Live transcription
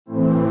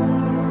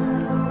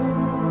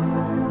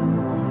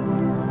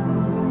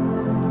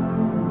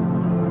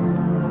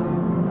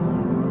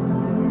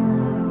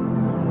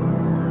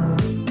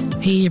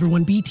Hey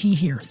everyone, BT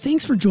here.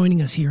 Thanks for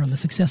joining us here on the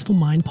Successful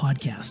Mind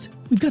podcast.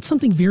 We've got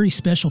something very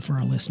special for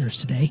our listeners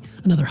today,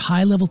 another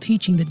high-level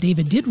teaching that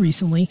David did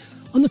recently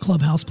on the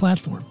Clubhouse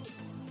platform.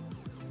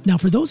 Now,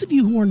 for those of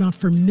you who are not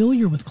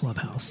familiar with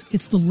Clubhouse,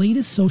 it's the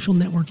latest social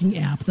networking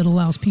app that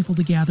allows people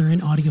to gather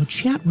in audio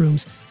chat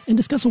rooms and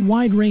discuss a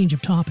wide range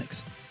of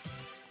topics.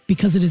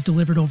 Because it is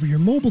delivered over your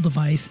mobile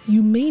device,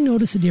 you may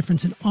notice a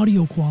difference in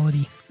audio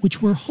quality,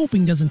 which we're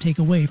hoping doesn't take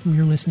away from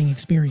your listening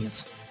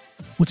experience.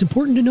 What's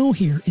important to know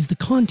here is the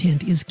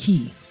content is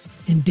key,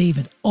 and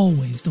David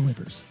always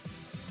delivers.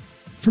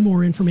 For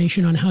more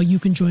information on how you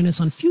can join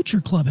us on future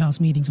Clubhouse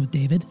meetings with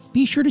David,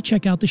 be sure to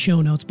check out the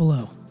show notes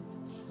below.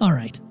 All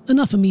right,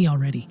 enough of me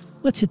already.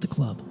 Let's hit the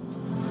club.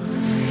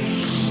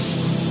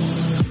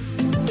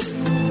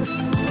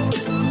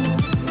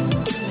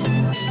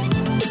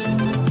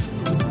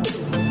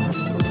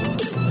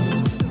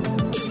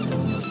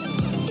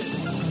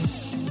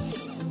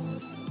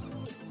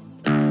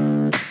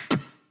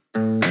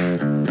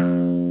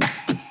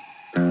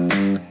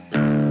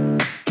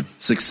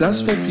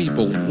 Successful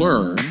people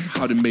learn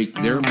how to make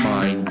their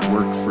mind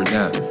work for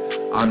them.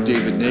 I'm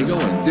David Nagel,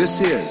 and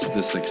this is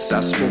the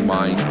Successful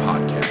Mind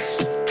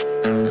Podcast.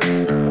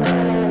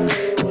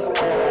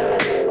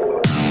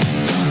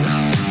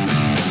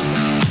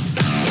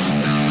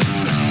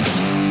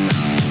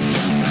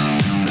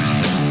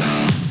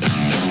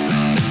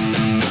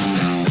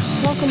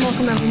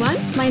 Welcome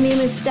everyone. My name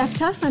is Steph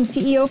Tuss. I'm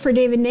CEO for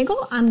David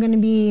Nagel. I'm going to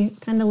be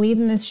kind of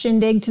leading this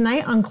shindig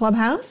tonight on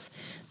Clubhouse.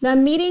 The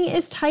meeting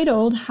is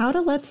titled, How to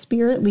Let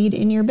Spirit Lead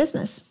in Your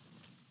Business.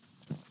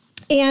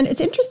 And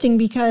it's interesting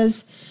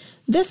because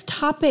this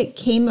topic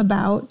came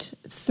about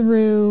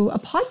through a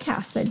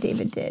podcast that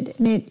David did.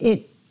 And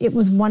it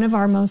was one of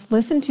our most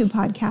listened to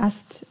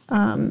podcast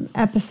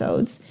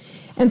episodes.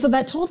 And so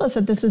that told us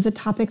that this is a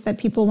topic that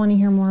people want to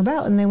hear more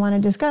about and they want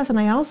to discuss. And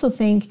I also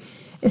think,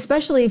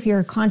 especially if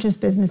you're a conscious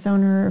business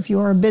owner, or if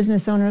you're a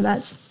business owner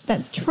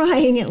that's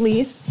trying at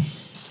least,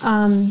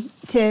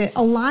 to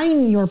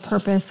align your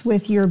purpose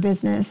with your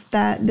business,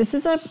 that this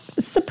is a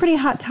pretty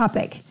hot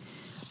topic.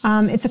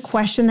 It's a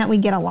question that we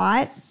get a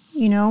lot.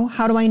 You know,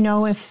 how do I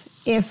know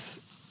if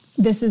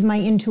this is my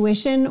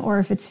intuition or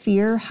if it's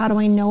fear? How do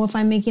I know if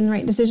I'm making the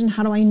right decision?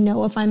 How do I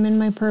know if I'm in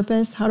my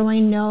purpose? How do I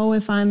know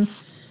if I'm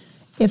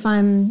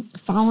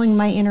following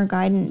my inner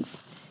guidance?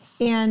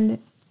 And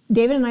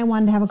David and I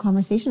wanted to have a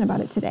conversation about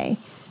it today.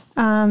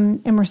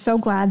 And we're so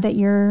glad that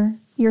you're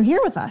here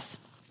with us.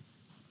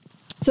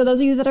 So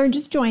those of you that are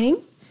just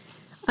joining,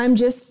 I'm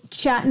just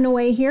chatting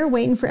away here,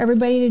 waiting for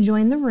everybody to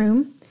join the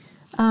room.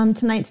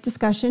 Tonight's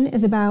discussion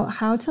is about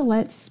how to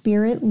let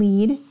spirit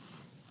lead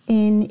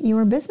in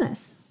your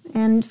business.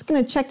 And I'm just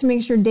going to check to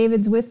make sure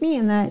David's with me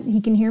and that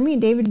he can hear me.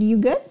 David, are you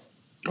good?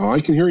 Oh,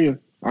 I can hear you.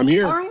 I'm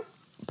here. All right.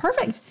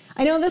 Perfect.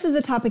 I know this is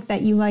a topic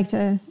that you like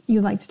to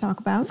talk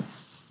about.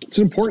 It's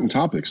an important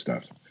topic,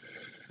 Steph.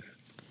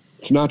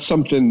 It's not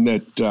something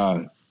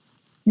that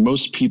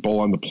most people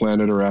on the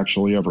planet are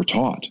actually ever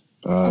taught.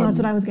 Well, that's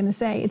what I was going to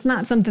say. It's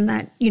not something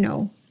that,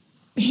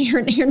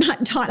 you're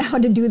not taught how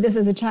to do this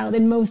as a child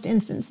in most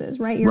instances,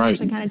 right? You're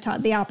actually kind of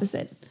taught the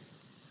opposite.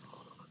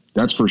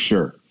 That's for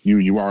sure.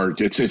 You are.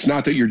 It's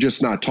not that you're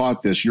just not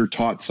taught this. You're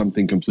taught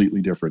something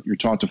completely different. You're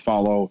taught to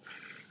follow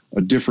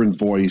a different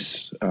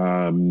voice,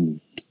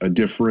 a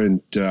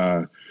different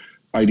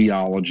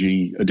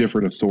ideology, a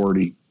different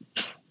authority.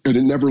 And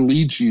it never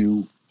leads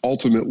you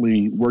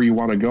ultimately where you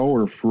want to go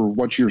or for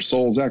what your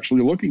soul's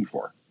actually looking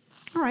for.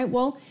 All right.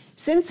 Well,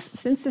 since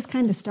this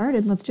kind of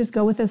started, let's just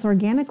go with this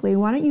organically.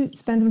 Why don't you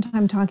spend some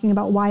time talking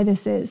about why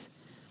this is?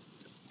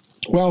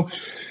 Well,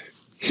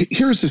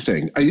 here's the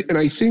thing.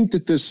 I think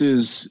that this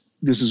is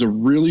a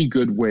really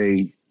good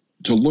way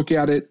to look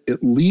at it,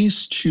 at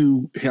least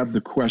to have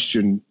the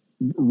question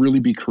really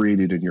be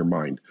created in your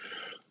mind.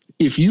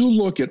 If you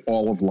look at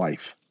all of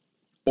life,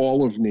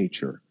 all of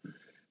nature,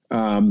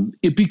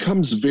 it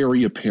becomes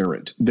very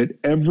apparent that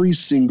every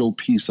single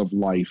piece of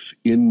life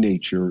in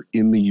nature,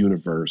 in the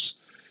universe,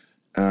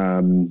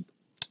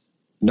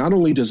 not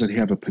only does it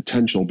have a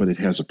potential, but it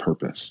has a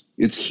purpose.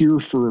 It's here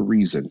for a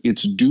reason.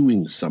 It's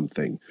doing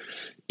something.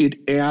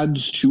 It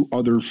adds to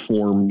other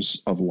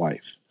forms of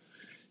life.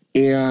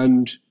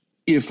 And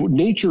if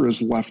nature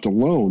is left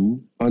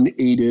alone,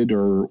 unaided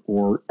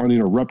or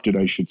uninterrupted,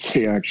 I should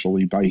say,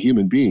 actually, by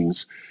human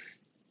beings,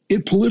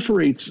 it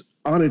proliferates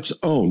on its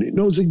own. It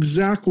knows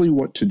exactly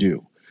what to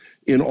do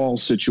in all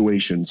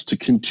situations to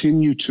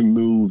continue to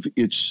move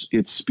its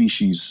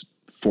species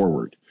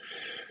forward.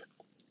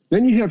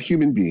 Then you have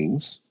human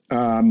beings,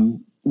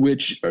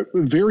 which are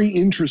a very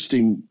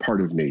interesting part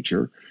of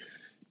nature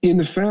in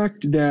the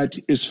fact that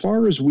as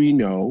far as we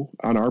know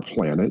on our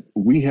planet,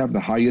 we have the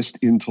highest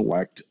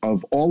intellect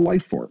of all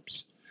life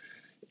forms.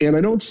 And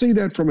I don't say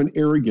that from an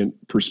arrogant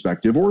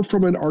perspective or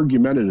from an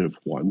argumentative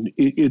one.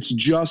 It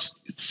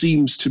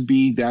seems to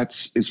be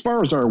that's, as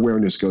far as our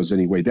awareness goes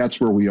anyway, that's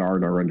where we are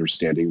in our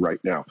understanding right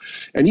now.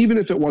 And even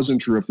if it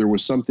wasn't true, if there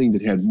was something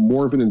that had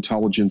more of an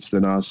intelligence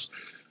than us,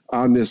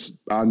 on this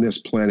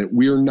planet.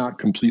 We are not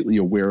completely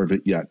aware of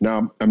it yet.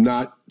 Now, I'm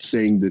not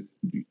saying that,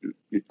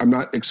 I'm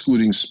not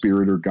excluding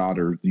spirit or God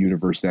or the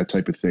universe, that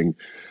type of thing,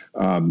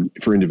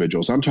 for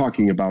individuals. I'm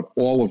talking about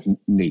all of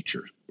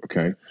nature.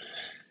 Okay.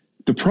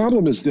 The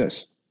problem is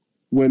this: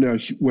 when a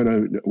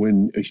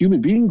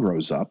human being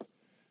grows up,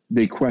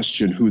 they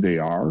question who they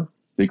are.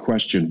 They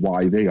question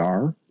why they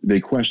are. They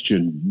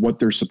question what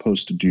they're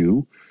supposed to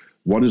do.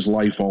 What is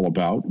life all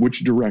about?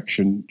 Which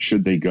direction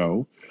should they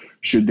go?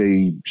 Should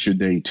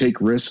they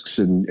take risks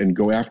and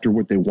go after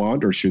what they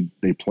want, or should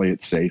they play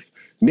it safe?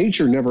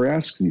 Nature never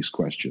asks these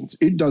questions.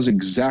 It does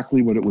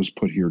exactly what it was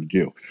put here to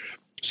do.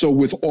 So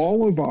with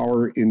all of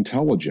our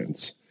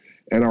intelligence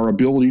and our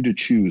ability to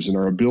choose and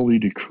our ability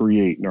to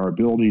create and our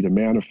ability to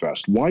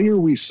manifest, why are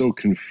we so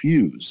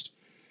confused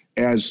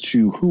as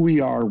to who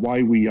we are,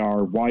 why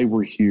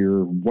we're here,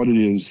 what it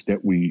is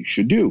that we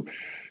should do?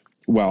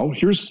 Well,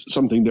 here's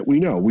something that we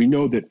know. We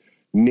know that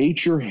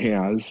nature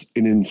has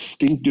an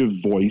instinctive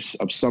voice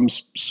of some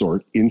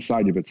sort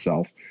inside of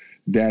itself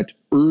that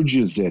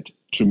urges it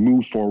to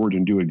move forward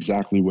and do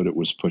exactly what it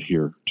was put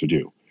here to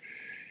do.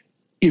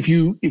 If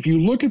you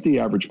look at the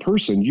average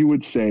person, you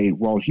would say,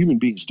 well, human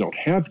beings don't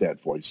have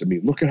that voice. I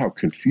mean, look at how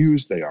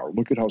confused they are.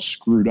 Look at how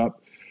screwed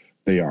up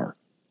they are.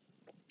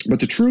 But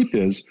the truth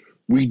is,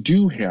 we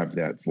do have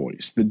that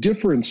voice. The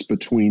difference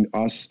between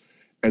us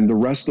and the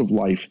rest of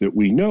life that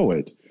we know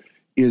it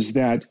is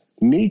that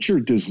nature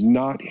does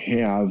not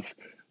have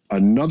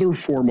another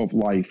form of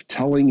life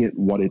telling it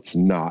what it's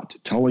not,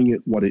 telling it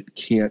what it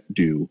can't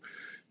do,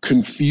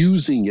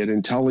 confusing it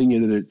and telling it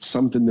that it's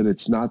something that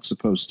it's not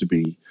supposed to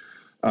be,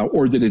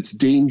 or that it's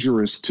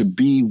dangerous to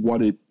be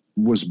what it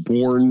was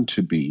born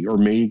to be or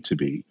made to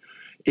be.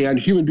 And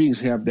human beings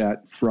have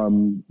that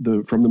from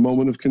the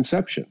moment of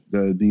conception.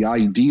 The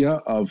idea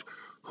of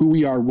who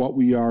we are,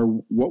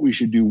 what we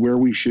should do, where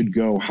we should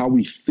go, how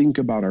we think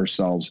about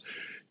ourselves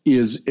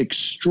is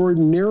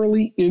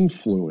extraordinarily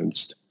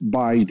influenced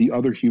by the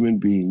other human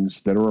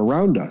beings that are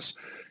around us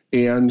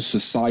and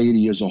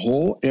society as a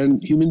whole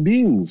and human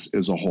beings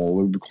as a whole.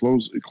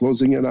 We're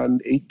closing in on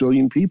 8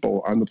 billion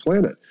people on the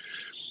planet.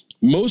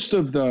 Most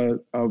of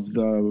the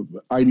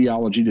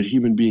ideology that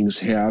human beings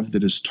have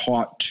that is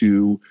taught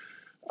to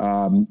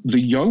the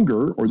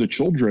younger or the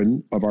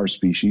children of our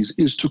species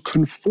is to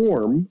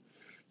conform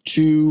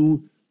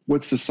to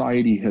what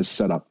society has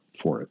set up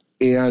for it.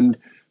 And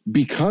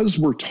because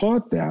we're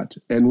taught that,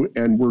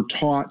 and we're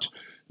taught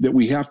that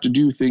we have to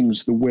do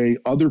things the way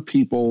other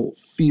people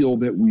feel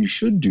that we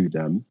should do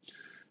them,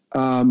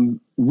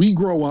 we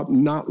grow up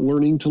not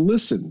learning to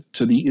listen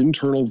to the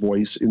internal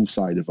voice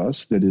inside of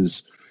us that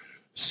is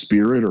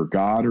spirit or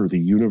God or the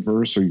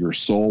universe or your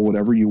soul,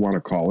 whatever you want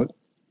to call it,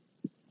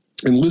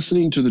 and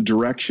listening to the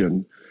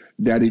direction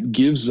that it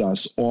gives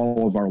us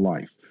all of our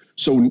life.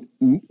 So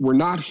we're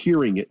not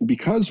hearing it. And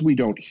because we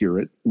don't hear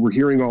it, we're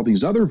hearing all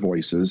these other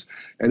voices.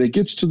 And it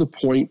gets to the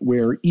point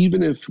where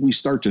even if we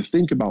start to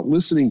think about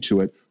listening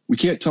to it, we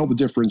can't tell the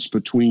difference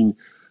between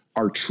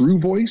our true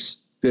voice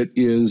that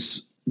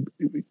is,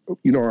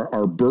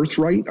 our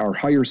birthright, our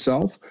higher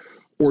self,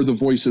 or the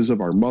voices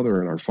of our mother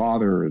and our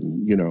father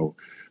and,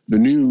 the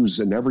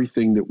news and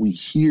everything that we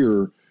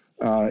hear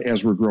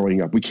as we're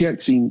growing up. We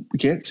can't seem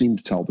to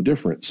tell the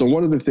difference. So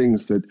one of the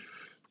things that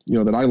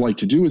that I like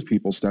to do with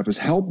people, Steph, is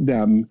help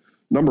them,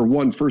 number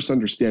one, first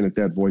understand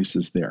that voice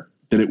is there,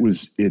 that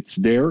it's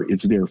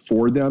there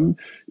for them.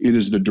 It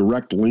is the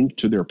direct link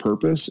to their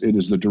purpose. It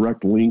is the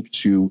direct link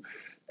to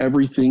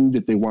everything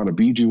that they want to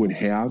be, do, and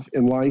have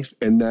in life.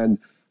 And then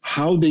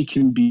how they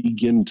can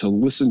begin to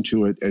listen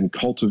to it and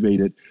cultivate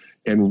it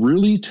and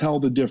really tell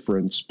the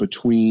difference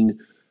between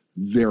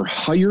their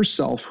higher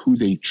self, who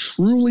they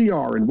truly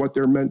are and what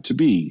they're meant to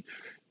be,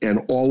 and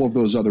all of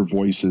those other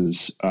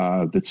voices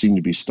that seem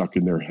to be stuck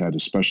in their head,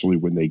 especially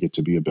when they get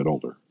to be a bit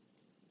older.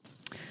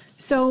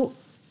 So,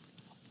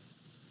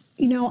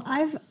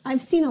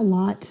 I've seen a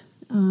lot.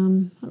 How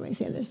do I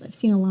say this? I've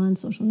seen a lot on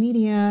social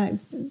media.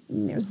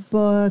 There's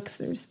books.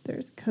 There's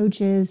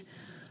coaches,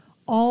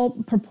 all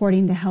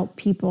purporting to help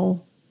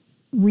people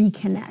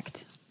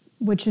reconnect,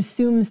 which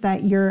assumes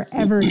that you're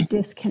ever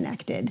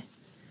disconnected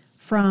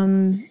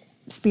from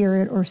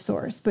spirit or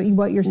source. But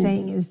what you're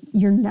saying is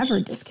you're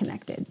never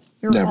disconnected.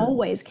 You're never.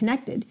 Always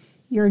connected.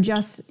 You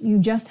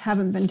just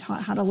haven't been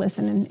taught how to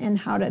listen and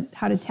how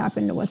to tap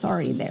into what's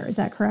already there. Is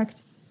that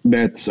correct?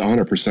 That's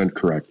 100%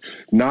 correct.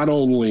 Not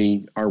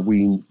only are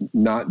we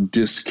not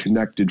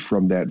disconnected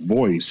from that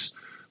voice,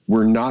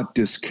 we're not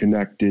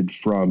disconnected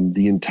from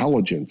the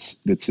intelligence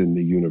that's in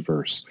the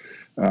universe.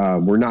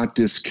 We're not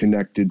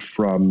disconnected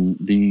from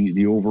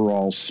the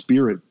overall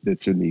spirit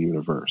that's in the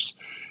universe.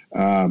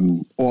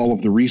 All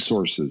of the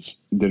resources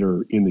that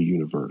are in the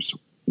universe.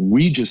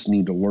 We just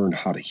need to learn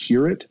how to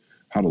hear it,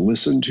 how to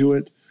listen to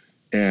it,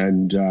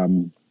 and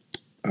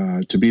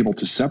to be able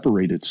to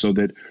separate it so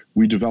that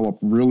we develop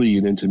really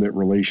an intimate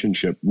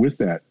relationship with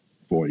that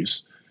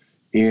voice.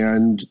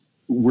 And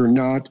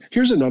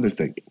here's another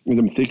thing, when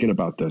I'm thinking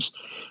about this.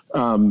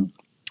 One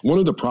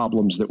of the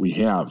problems that we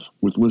have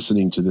with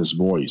listening to this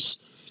voice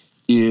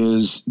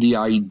is the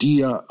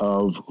idea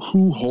of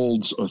who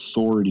holds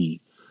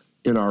authority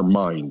in our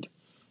mind,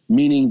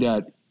 meaning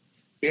that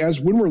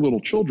when we're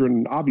little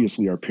children,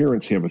 obviously our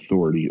parents have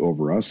authority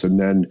over us, and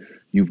then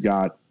you've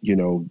got,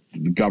 the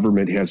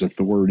government has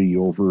authority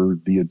over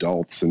the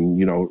adults,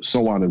 and,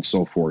 so on and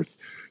so forth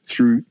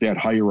through that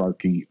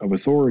hierarchy of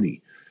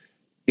authority.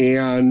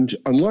 And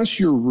unless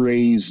you're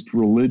raised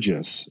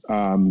religious,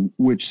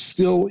 which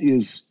still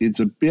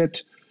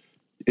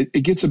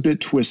it gets a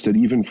bit twisted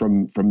even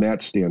from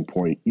that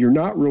standpoint. You're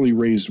not really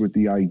raised with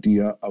the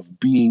idea of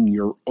being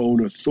your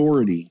own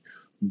authority,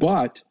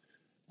 but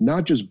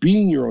not just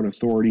being your own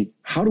authority.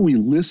 How do we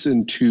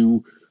listen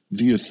to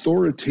the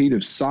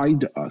authoritative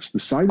side to us, the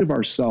side of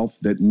ourself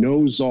that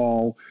knows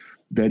all,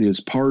 that is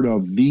part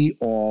of the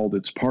all,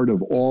 that's part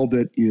of all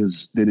that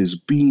is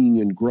being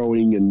and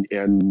growing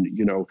and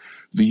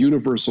the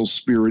universal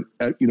spirit,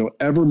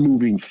 ever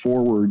moving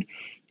forward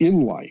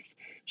in life.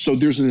 So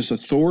there's this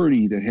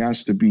authority that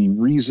has to be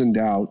reasoned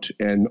out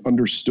and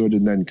understood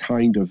and then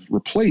kind of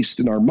replaced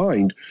in our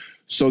mind,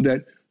 so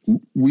that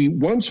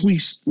once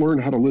we learn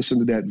how to listen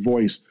to that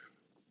voice,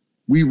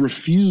 we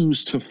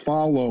refuse to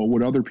follow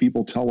what other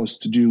people tell us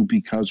to do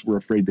because we're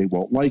afraid they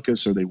won't like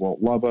us or they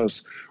won't love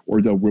us or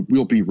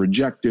we'll be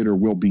rejected or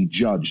we'll be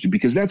judged,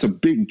 because that's a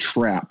big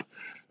trap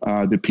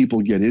that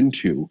people get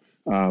into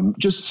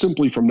just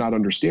simply from not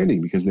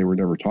understanding, because they were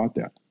never taught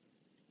that.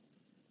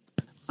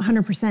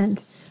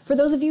 100%. For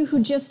those of you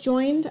who just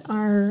joined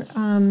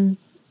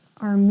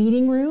our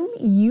meeting room,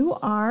 you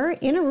are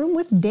in a room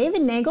with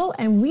David Nagel,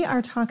 and we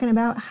are talking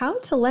about how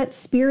to let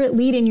spirit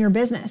lead in your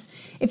business.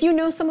 If you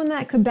know someone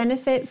that could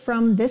benefit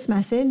from this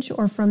message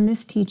or from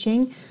this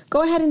teaching,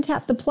 go ahead and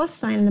tap the plus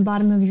sign in the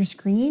bottom of your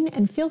screen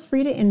and feel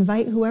free to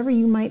invite whoever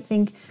you might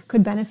think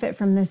could benefit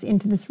from this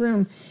into this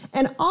room.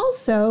 And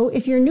also,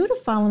 if you're new to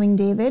following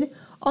David,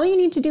 all you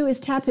need to do is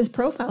tap his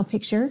profile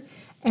picture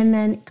and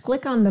then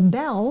click on the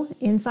bell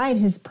inside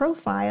his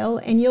profile,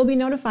 and you'll be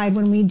notified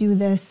when we do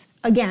this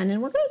again. And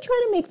we're going to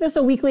try to make this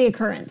a weekly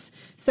occurrence.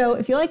 So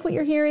if you like what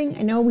you're hearing,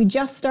 I know we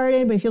just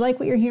started, but if you like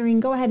what you're hearing,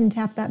 go ahead and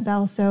tap that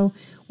bell so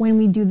when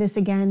we do this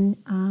again,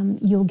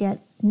 you'll get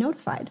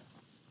notified.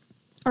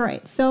 All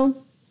right, so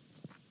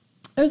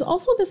there's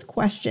also this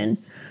question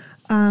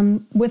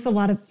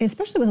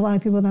especially with a lot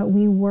of people that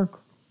we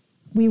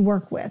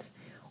work with.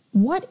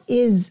 What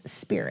is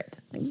spirit?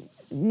 I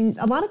mean,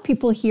 a lot of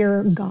people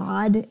hear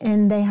God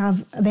and they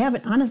have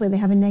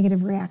a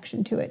negative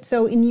reaction to it.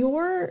 So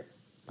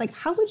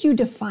how would you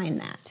define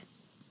that?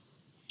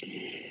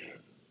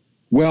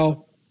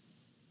 Well,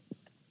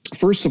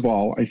 first of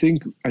all, I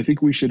think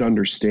we should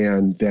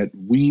understand that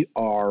we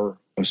are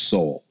a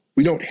soul.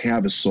 We don't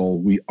have a soul.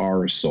 We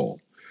are a soul.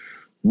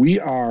 We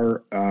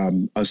are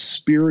a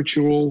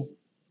spiritual,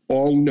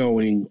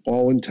 all-knowing,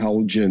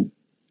 all-intelligent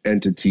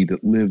entity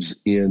that lives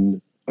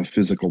in a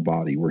physical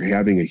body. We're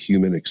having a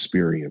human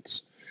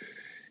experience.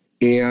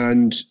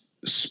 And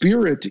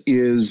spirit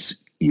is,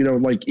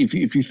 like if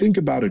you think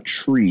about a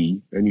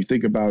tree and you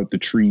think about the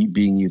tree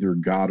being either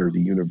God or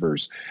the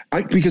universe,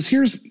 because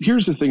here's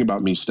the thing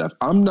about me, Steph,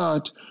 I'm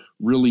not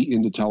really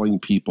into telling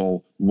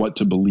people what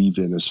to believe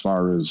in as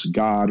far as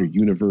God or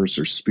universe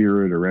or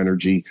spirit or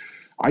energy.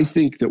 I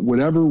think that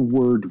whatever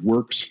word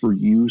works for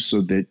you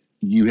so that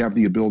you have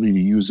the ability to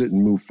use it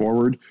and move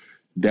forward,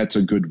 that's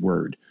a good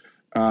word.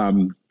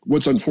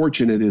 What's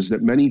unfortunate is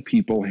that many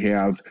people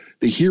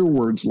they hear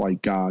words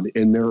like God,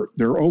 and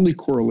their only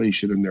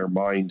correlation in their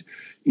mind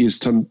is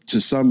to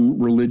some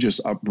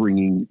religious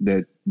upbringing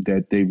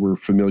that they were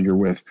familiar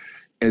with,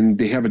 and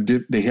they have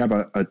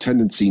a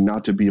tendency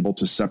not to be able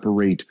to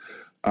separate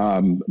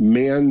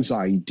man's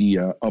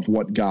idea of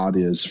what God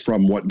is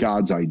from what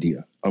God's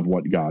idea of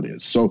what God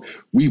is. So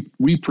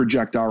we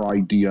project our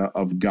idea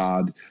of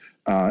God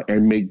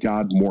and make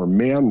God more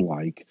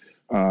man-like.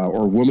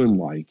 Or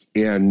woman-like,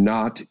 and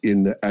not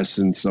in the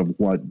essence of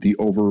what the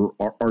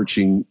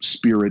overarching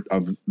spirit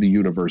of the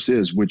universe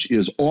is, which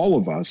is all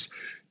of us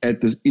at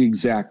the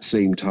exact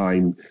same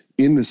time,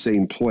 in the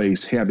same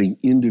place, having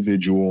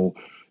individual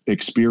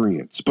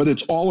experience. But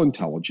it's all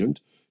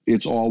intelligent,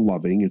 it's all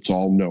loving, it's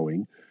all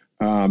knowing.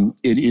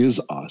 It is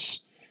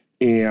us,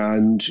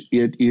 and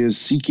it is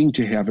seeking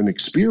to have an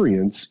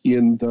experience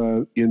in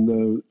the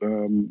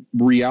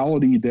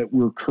reality that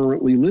we're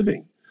currently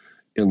living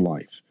in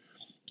life.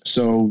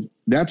 So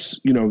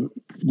that's, the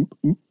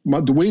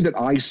way that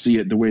I see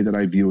it, the way that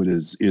I view it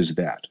is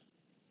that.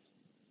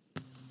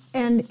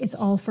 And it's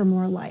all for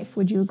more life.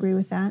 Would you agree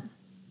with that?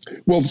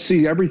 Well,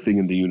 see, everything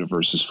in the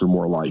universe is for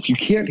more life. You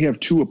can't have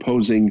two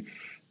opposing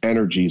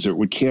energies, or it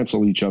would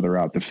cancel each other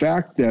out. The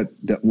fact that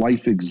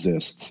life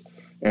exists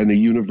and the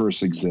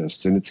universe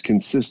exists and it's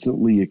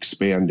consistently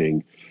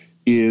expanding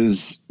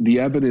is the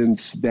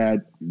evidence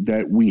that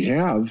we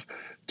have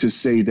to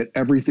say that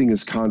everything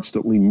is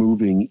constantly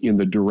moving in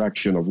the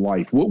direction of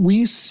life. What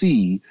we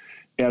see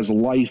as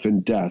life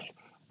and death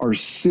are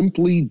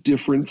simply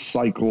different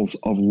cycles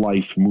of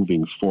life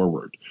moving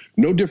forward.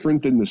 No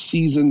different than the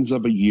seasons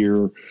of a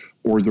year,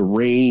 or the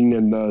rain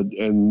and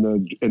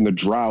the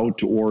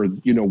drought, or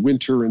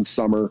winter and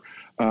summer.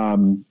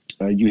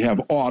 You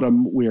have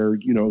autumn where,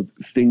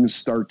 things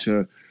start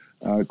to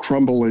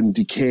crumble and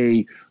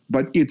decay,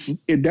 but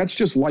that's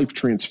just life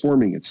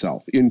transforming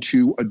itself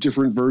into a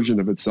different version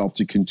of itself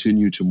to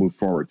continue to move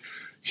forward.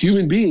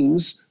 Human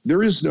beings,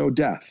 there is no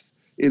death.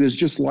 It is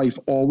just life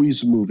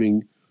always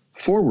moving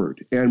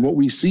forward. And what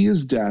we see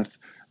is death.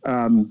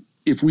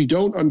 If we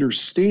don't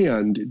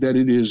understand that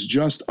it is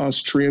just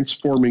us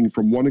transforming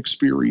from one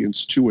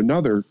experience to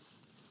another,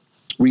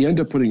 we end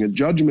up putting a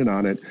judgment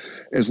on it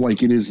as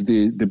like it is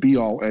the be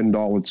all end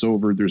all. It's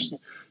over. There's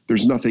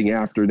nothing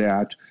after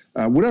that.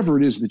 Whatever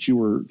it is that you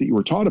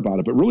were taught about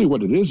it, but really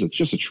what it is, it's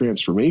just a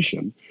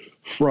transformation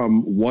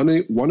from one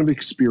of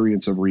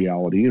experience of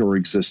reality or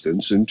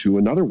existence into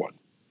another one.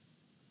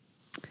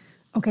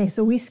 Okay,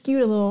 so we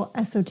skewed a little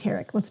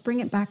esoteric. Let's bring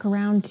it back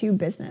around to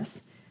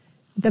business.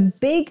 The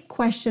big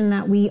question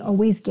that we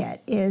always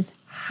get is,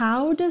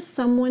 how does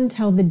someone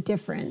tell the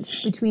difference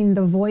between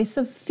the voice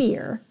of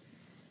fear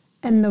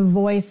and the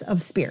voice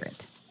of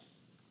spirit?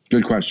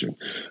 Good question.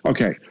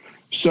 Okay,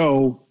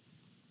 so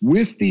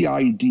with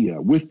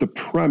the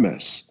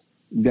premise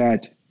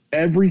that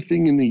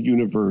everything in the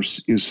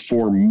universe is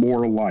for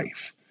more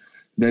life,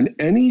 then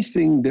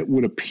anything that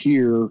would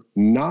appear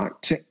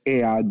not to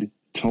add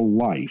to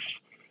life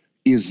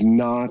is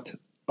not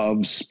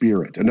of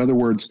spirit. In other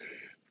words,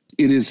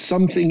 it is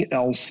something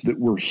else that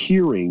we're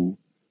hearing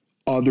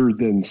other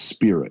than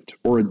spirit,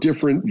 or a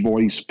different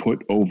voice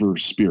put over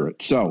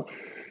spirit. So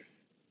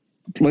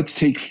let's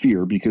take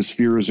fear, because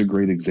fear is a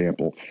great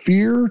example.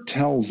 Fear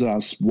tells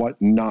us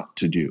what not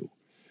to do.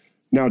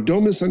 Now,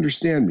 don't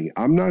misunderstand me.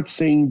 I'm not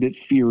saying that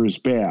fear is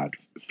bad.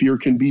 Fear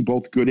can be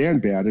both good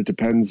and bad. It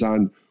depends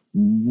on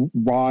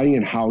why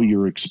and how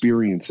you're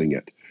experiencing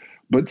it.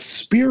 But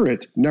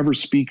spirit never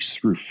speaks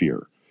through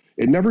fear.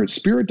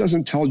 Spirit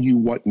doesn't tell you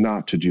what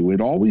not to do. It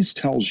always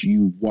tells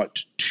you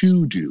what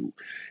to do.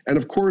 And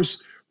of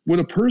course, when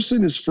a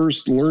person is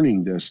first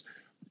learning this,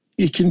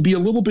 it can be a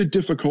little bit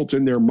difficult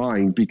in their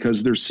mind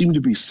because there seem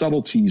to be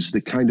subtleties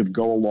that kind of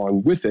go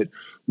along with it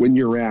when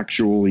you're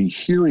actually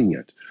hearing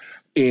it.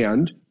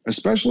 And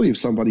especially if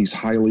somebody's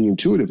highly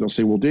intuitive, they'll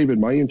say, well, David,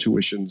 my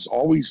intuition's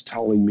always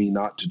telling me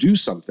not to do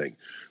something.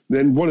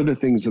 Then one of the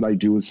things that I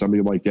do with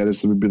somebody like that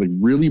is to be like,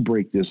 really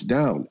break this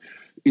down.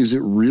 Is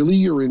it really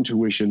your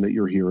intuition that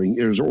you're hearing,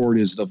 or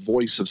it is the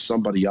voice of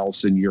somebody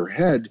else in your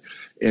head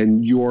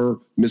and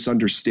you're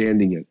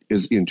misunderstanding it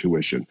as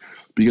intuition?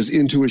 Because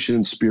intuition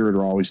and spirit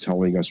are always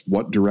telling us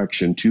what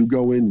direction to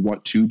go in,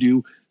 what to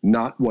do,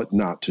 not what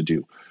not to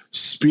do.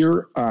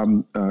 Fear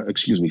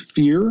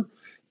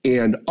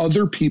and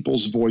other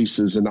people's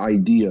voices and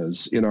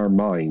ideas in our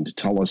mind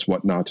tell us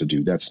what not to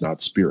do. That's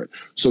not spirit.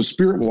 So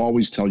spirit will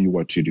always tell you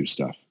what to do,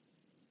 Steph.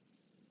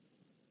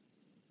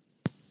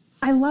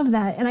 I love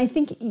that. And I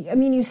think,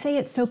 you say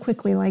it so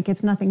quickly, like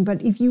it's nothing,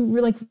 but if you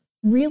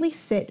really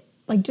sit,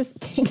 just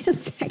take a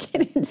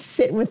second and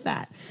sit with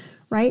that,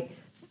 right?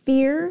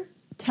 Fear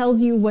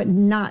tells you what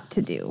not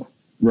to do.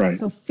 Right.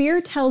 So fear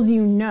tells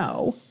you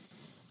no,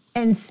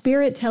 and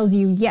spirit tells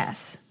you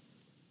yes.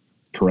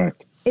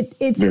 Correct.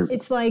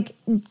 It's like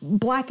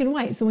black and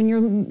white. So when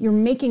you're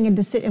making a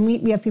decision, and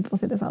we have people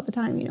say this all the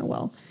time,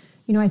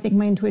 I think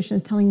my intuition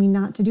is telling me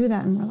not to do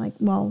that. And we're like,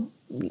 well,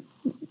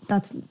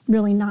 that's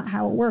really not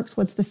how it works.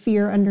 What's the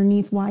fear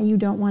underneath why you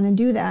don't want to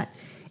do that?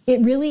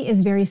 It really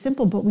is very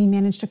simple, but we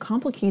manage to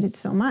complicate it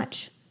so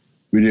much.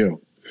 We do.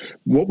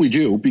 What we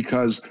do,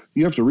 because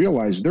you have to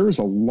realize there's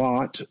a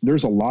lot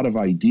of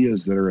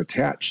ideas that are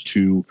attached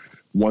to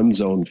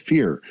one's own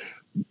fear.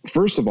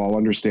 First of all,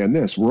 understand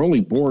this. We're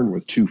only born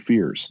with two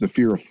fears, the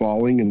fear of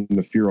falling and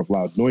the fear of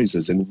loud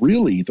noises. And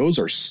really, those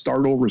are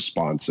startle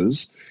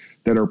responses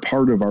that are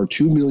part of our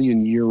 2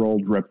 million year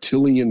old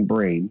reptilian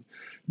brain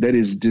that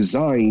is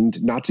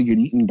designed not to get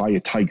eaten by a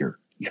tiger.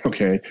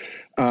 Okay.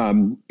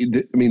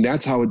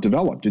 That's how it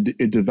developed.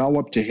 It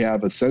developed to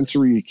have a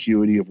sensory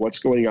acuity of what's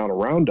going on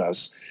around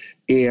us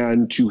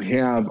and to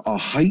have a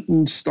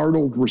heightened,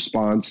 startled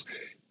response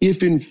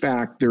if, in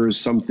fact, there is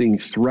something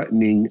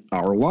threatening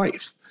our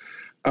life.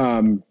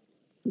 On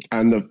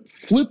the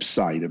flip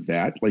side of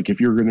that, like if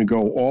you're going to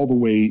go all the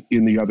way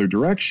in the other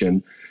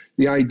direction,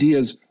 the idea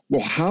is,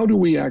 well, how do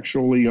we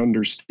actually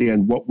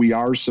understand what we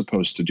are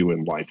supposed to do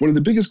in life? One of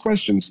the biggest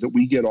questions that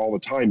we get all the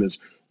time is,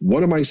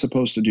 what am I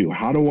supposed to do?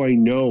 How do I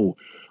know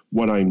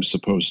what I'm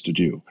supposed to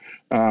do?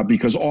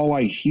 Because all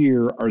I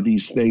hear are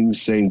these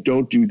things saying,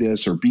 don't do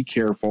this, or be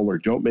careful, or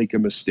don't make a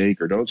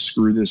mistake, or don't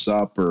screw this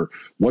up, or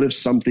what if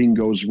something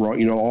goes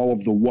wrong? All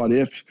of the what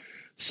if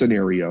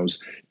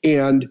scenarios.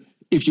 And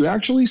if you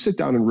actually sit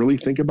down and really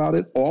think about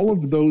it, all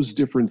of those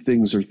different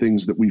things are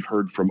things that we've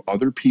heard from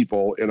other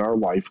people in our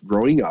life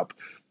growing up,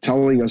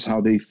 telling us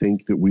how they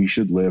think that we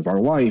should live our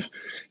life,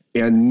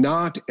 and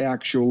not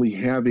actually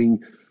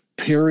having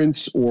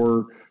parents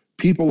or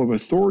people of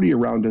authority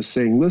around us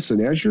saying,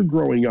 listen, as you're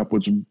growing up,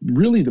 what's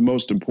really the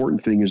most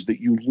important thing is that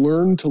you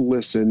learn to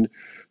listen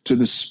to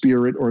the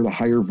spirit or the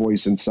higher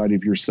voice inside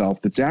of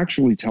yourself that's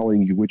actually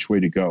telling you which way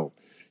to go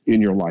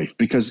in your life,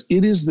 because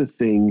it is the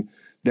thing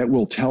that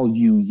will tell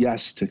you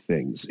yes to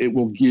things. It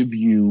will give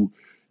you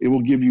it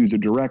will give you the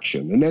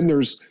direction. And then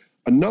there's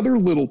another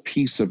little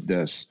piece of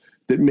this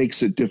that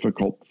makes it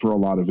difficult for a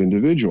lot of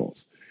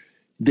individuals.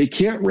 They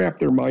can't wrap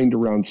their mind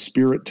around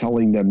Spirit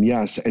telling them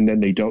yes, and then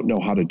they don't know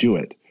how to do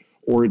it,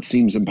 or it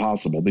seems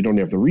impossible. They don't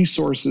have the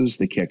resources.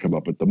 They can't come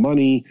up with the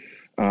money.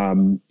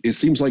 It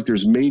seems like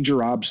there's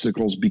major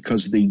obstacles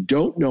because they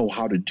don't know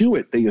how to do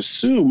it. They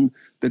assume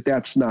that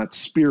that's not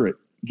Spirit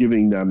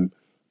giving them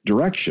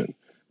direction.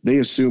 They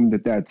assume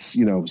that that's,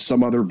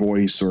 some other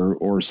voice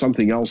or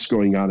something else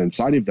going on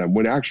inside of them,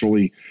 when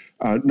actually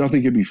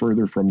nothing could be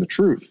further from the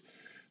truth.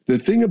 The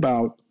thing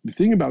about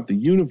the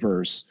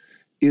universe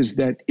is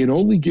that it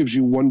only gives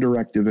you one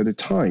directive at a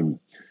time,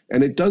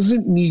 and it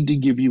doesn't need to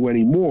give you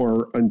any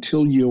more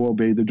until you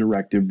obey the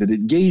directive that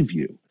it gave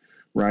you,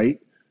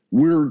 right?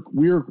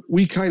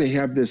 We kind of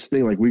have this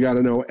thing like we got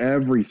to know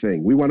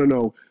everything. We want to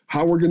know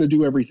how we're going to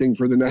do everything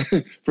for the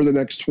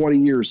next 20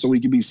 years so we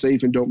can be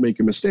safe and don't make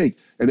a mistake.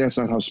 And that's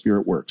not how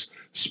Spirit works.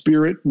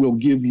 Spirit will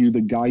give you the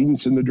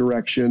guidance and the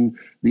direction,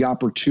 the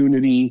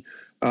opportunity,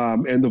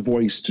 and the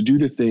voice to do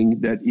the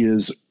thing that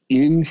is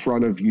in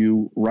front of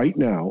you right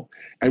now.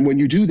 And when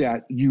you do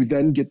that, you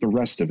then get the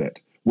rest of it,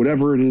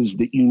 whatever it is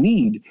that you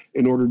need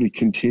in order to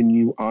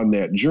continue on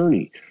that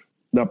journey.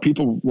 Now,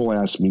 people will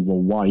ask me, well,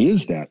 why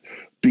is that?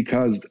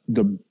 Because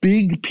the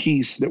big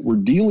piece that we're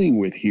dealing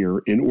with here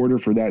in order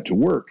for that to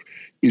work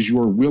is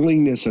your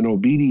willingness and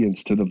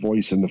obedience to the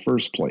voice in the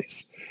first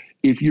place.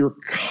 If you're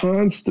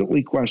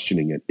constantly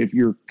questioning it, if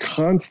you're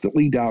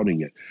constantly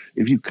doubting it,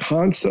 if you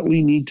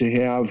constantly need to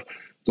have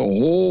the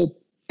whole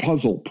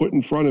puzzle put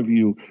in front of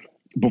you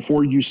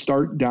before you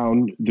start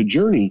down the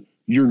journey,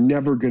 you're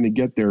never going to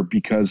get there,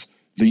 because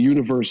the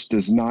universe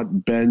does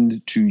not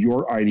bend to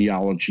your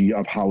ideology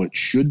of how it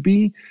should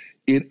be.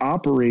 It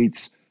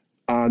operates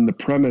on the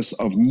premise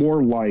of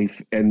more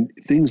life, and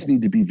things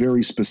need to be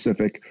very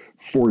specific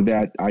for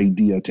that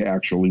idea to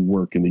actually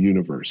work in the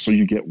universe. So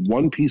you get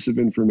one piece of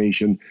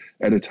information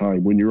at a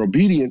time. When you're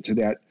obedient to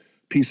that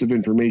piece of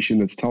information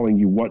that's telling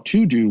you what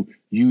to do,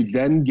 you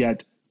then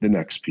get the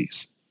next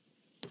piece.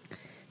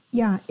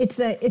 Yeah, it's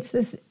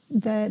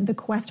the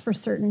quest for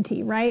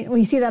certainty, right?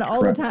 We see that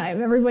all the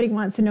time. Everybody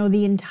wants to know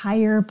the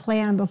entire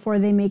plan before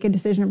they make a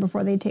decision or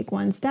before they take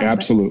one step.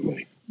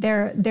 Absolutely.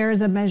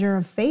 There's a measure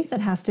of faith that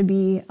has to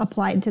be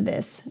applied to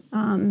this.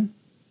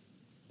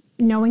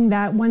 Knowing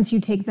that once you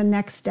take the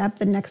next step,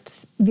 the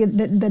next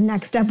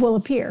step will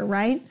appear,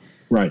 right?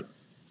 Right.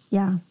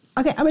 Yeah.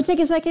 Okay, I'm going to take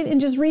a second and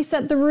just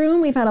reset the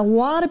room. We've had a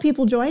lot of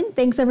people join.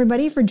 Thanks,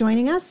 everybody, for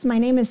joining us. My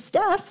name is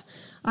Steph.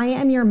 I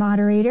am your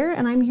moderator,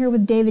 and I'm here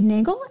with David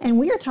Nagel, and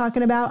we are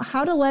talking about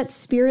how to let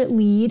Spirit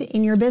lead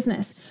in your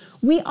business.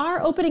 We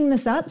are opening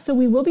this up, so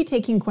we will be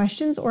taking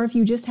questions, or if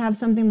you just have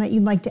something that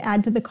you'd like to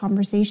add to the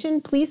conversation,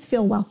 please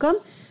feel welcome.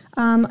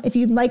 If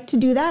you'd like to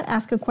do that,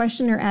 ask a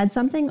question or add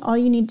something, all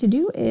you need to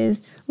do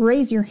is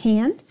raise your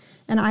hand,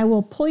 and I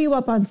will pull you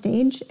up on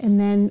stage and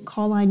then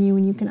call on you,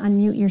 and you can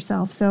unmute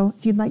yourself. So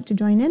if you'd like to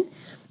join in,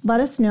 let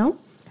us know.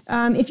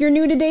 If you're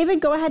new to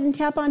David, go ahead and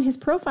tap on his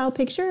profile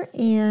picture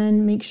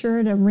and make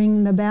sure to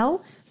ring the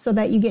bell so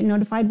that you get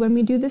notified when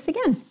we do this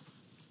again.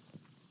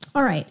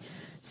 All right,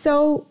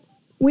 so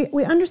we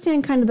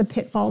understand kind of the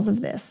pitfalls of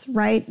this,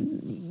 right?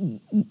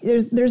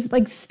 There's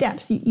like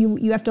steps.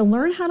 You have to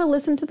learn how to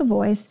listen to the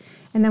voice,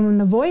 and then when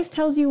the voice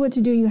tells you what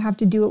to do, you have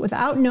to do it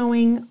without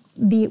knowing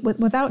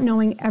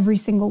every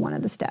single one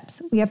of the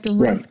steps. We have to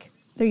risk.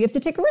 Right. You have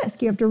to take a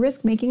risk. You have to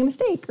risk making a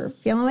mistake or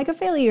feeling like a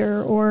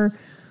failure or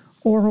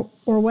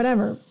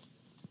whatever.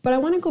 But I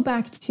want to go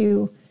back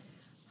to,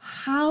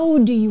 how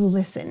do you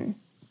listen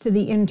to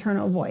the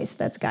internal voice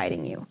that's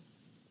guiding you?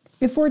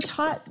 If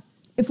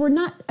we're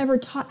not ever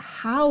taught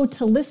how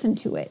to listen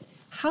to it,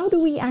 how do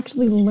we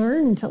actually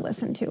learn to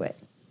listen to it?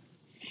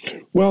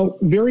 Well,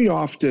 very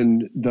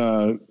often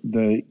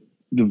the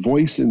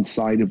voice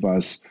inside of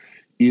us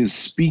is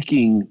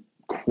speaking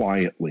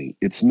quietly.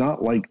 It's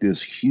not like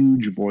this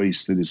huge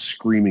voice that is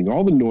screaming.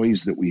 All the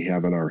noise that we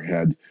have in our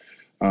head,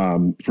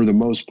 for the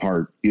most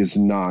part, is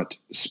not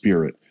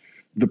Spirit.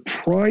 The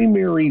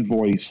primary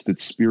voice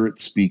that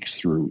Spirit speaks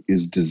through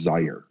is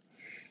desire.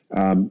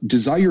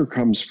 Desire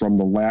comes from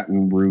the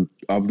Latin root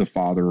of the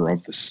Father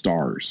of the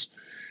stars,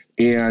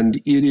 and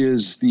it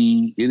is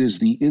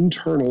the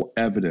internal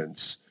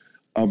evidence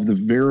of the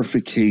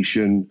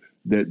verification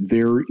that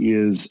there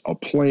is a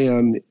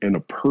plan and a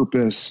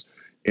purpose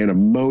and a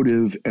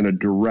motive and a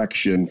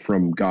direction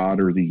from God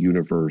or the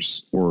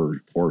universe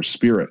or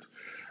Spirit.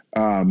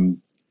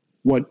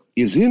 What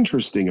is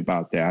interesting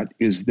about that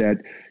is that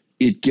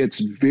it gets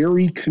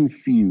very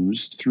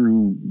confused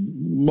through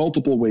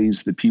multiple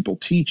ways that people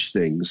teach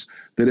things,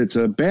 that it's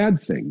a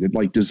bad thing, that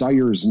like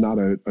desire is not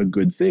a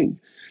good thing.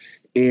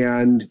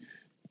 And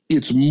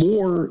it's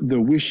more the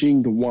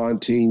wishing, the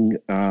wanting,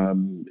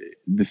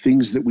 the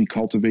things that we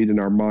cultivate in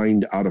our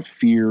mind out of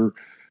fear,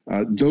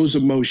 those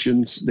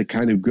emotions that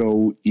kind of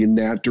go in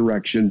that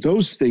direction.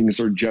 Those things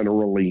are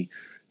generally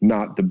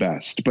not the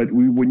best. But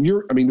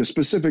the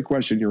specific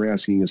question you're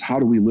asking is, how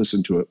do we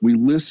listen to it? We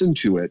listen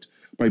to it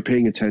by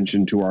paying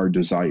attention to our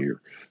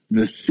desire.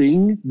 The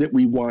thing that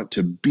we want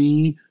to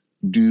be,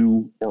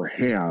 do, or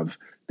have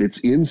that's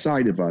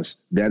inside of us,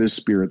 that is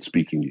Spirit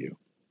speaking to you.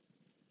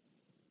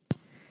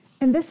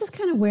 And this is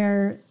kind of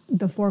where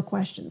the 4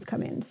 questions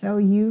come in. So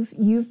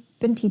you've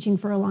been teaching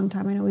for a long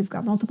time. I know we've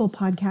got multiple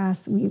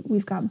podcasts.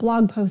 We've got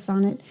blog posts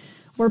on it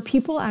where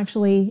people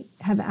actually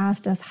have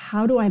asked us,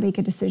 how do I make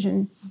a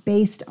decision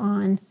based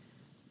on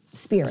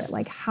Spirit?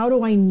 Like, how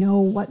do I know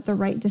what the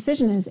right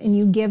decision is? And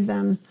you give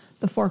them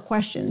the 4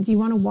 questions. You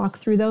want to walk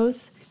through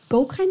those?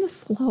 Go kind of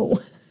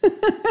slow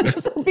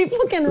so people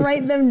can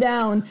write them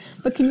down.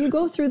 But can you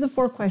go through the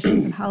 4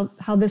 questions of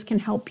how this can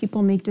help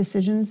people make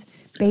decisions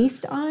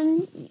based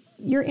on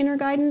your inner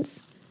guidance?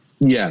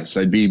 Yes,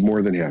 I'd be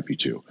more than happy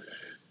to.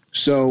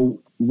 So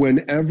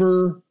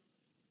whenever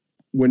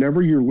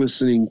you're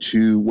listening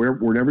to,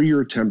 whenever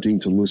you're attempting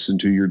to listen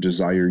to your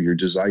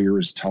desire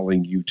is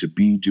telling you to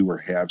be, do, or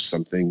have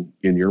something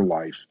in your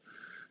life.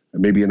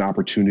 And maybe an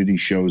opportunity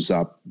shows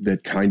up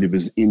that kind of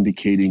is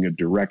indicating a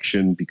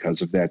direction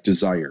because of that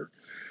desire.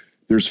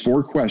 There's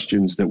 4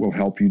 questions that will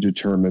help you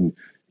determine,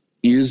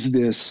 is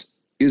this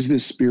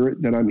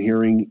Spirit that I'm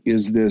hearing?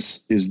 Is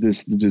this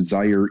the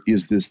desire?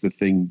 Is this the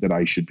thing that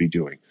I should be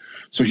doing?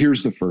 So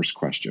here's the first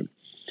question.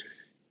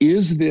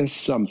 Is this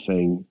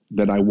something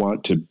that I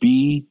want to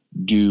be,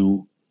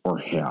 do, or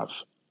have?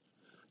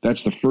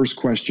 That's the first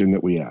question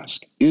that we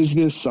ask. Is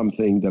this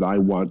something that I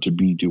want to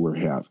be, do, or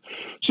have?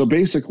 So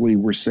basically,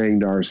 we're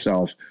saying to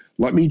ourselves,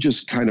 let me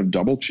just kind of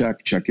double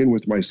check in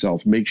with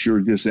myself, make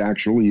sure this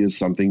actually is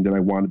something that I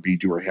want to be,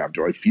 do, or have.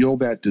 Do I feel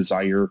that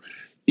desire?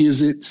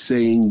 Is it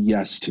saying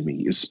yes to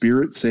me? Is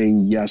Spirit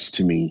saying yes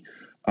to me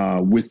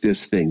with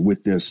this thing,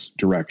 with this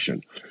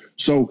direction?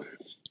 So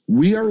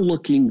we are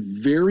looking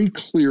very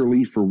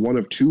clearly for one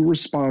of 2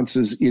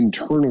 responses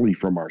internally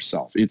from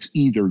ourselves. It's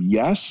either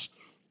yes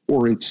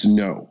or it's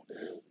no.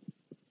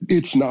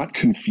 It's not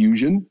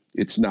confusion.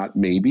 It's not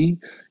maybe.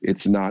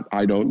 It's not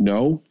I don't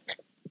know.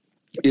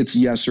 It's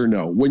yes or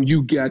no. When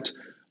you get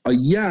a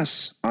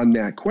yes on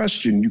that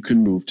question, you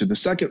can move to the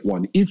second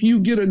one. If you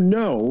get a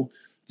no,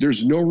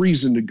 there's no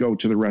reason to go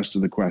to the rest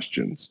of the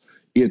questions.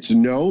 It's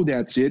no,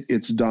 that's it,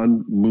 it's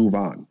done, move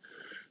on.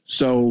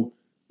 So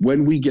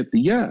when we get the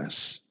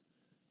yes,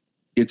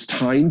 it's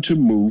time to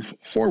move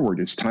forward.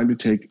 It's time to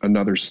take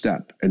another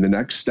step. And the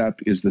next step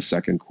is the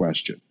second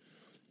question.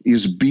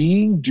 Is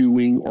being,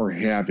 doing, or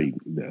having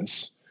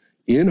this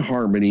in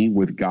harmony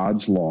with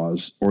God's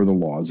laws or the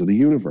laws of the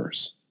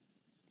universe?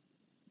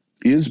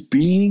 Is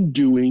being,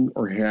 doing,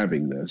 or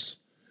having this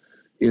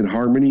in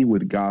harmony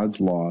with God's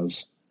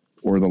laws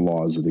or the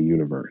laws of the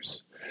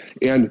universe?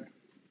 And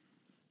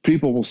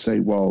people will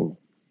say, well,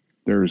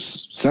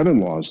 there's 7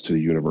 laws to the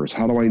universe.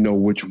 How do I know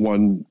which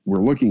one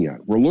we're looking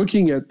at? We're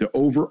looking at the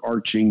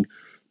overarching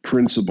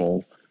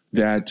principle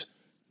that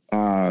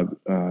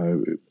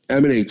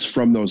emanates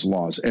from those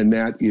laws, and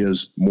that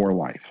is more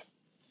life.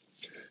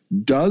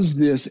 Does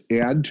this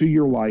add to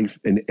your life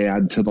and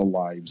add to the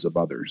lives of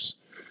others?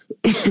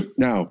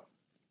 Now,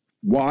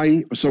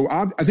 why? So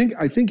I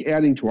think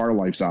adding to our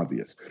life's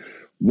obvious.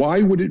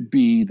 Why would it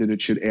be that it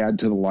should add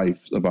to the life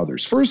of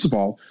others? First of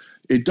all,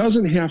 it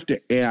doesn't have to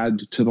add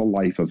to the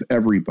life of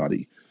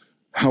everybody.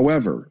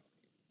 However,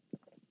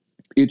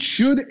 it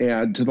should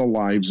add to the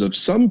lives of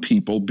some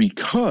people,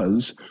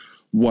 because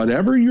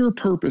whatever your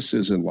purpose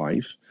is in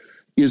life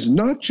is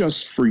not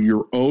just for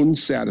your own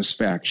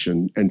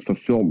satisfaction and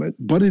fulfillment,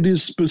 but it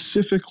is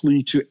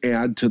specifically to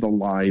add to the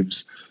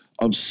lives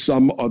of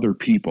some other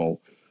people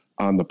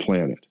on the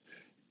planet.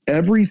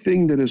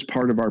 Everything that is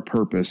part of our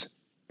purpose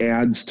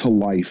adds to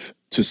life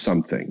to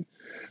something.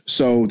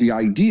 So the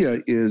idea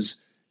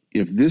is,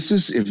 if this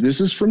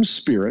is from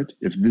Spirit,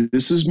 if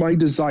this is my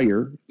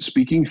desire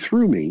speaking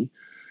through me,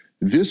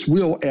 this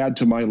will add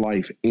to my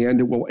life and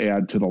it will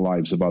add to the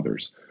lives of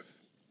others.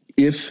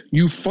 If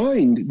you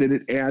find that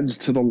it adds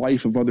to the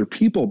life of other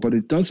people, but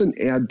it doesn't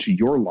add to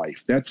your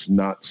life, that's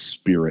not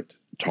Spirit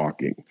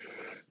talking.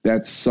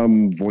 That's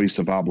some voice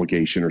of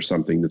obligation or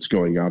something that's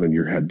going out in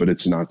your head, but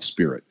it's not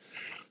Spirit.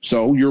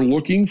 So you're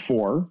looking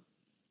for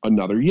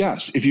another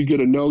yes. If you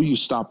get a no, you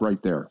stop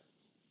right there.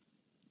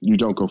 You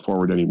don't go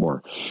forward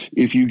anymore.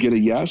 If you get a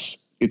yes,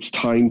 it's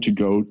time to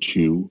go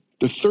to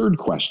the third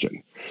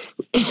question.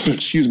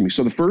 Excuse me.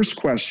 So the first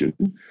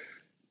question,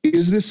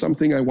 is this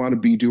something I want to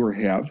be, do, or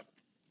have?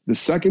 The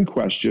second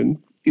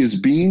question, is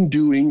being,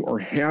 doing, or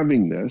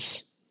having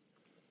this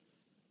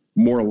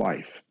more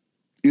life?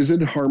 Is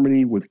it in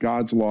harmony with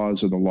God's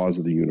laws or the laws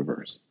of the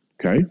universe?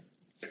 Okay.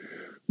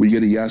 We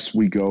get a yes,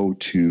 we go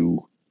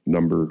to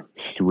number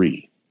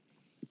 3.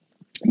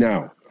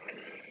 Now,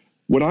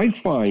 what I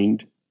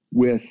find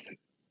with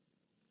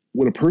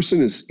when a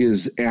person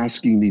is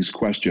asking these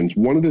questions,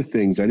 one of the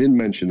things, I didn't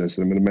mention this,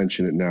 and I'm going to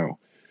mention it now.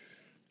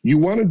 You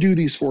want to do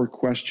these 4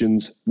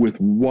 questions with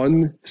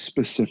one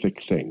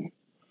specific thing.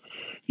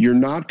 You're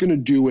not going to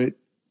do it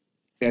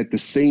at the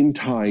same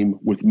time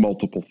with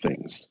multiple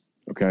things.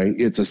 Okay?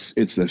 It's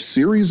a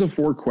series of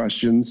 4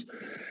 questions.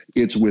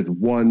 It's with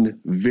one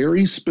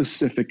very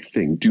specific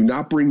thing. Do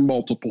not bring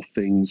multiple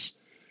things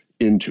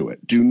into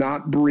it. Do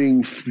not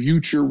bring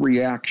future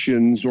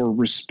reactions or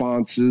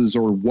responses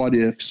or what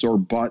ifs or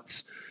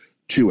buts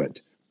to it.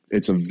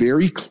 It's a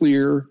very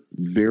clear,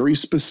 very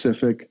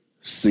specific,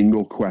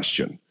 single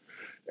question.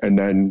 And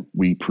then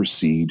we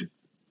proceed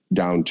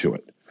down to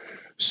it.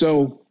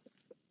 So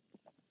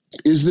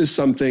is this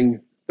something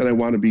that I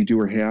want to be, do,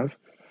 or have?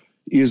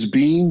 Is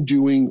being,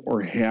 doing,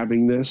 or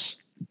having this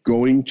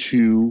going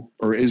to,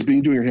 or is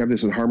being, doing, or having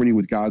this in harmony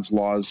with God's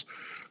laws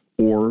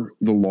or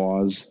the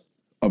laws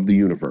of the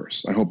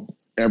universe? I hope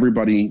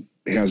everybody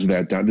has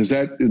that down.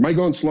 Am I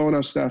going slow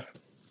enough, Steph?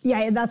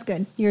 Yeah, that's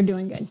good. You're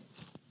doing good.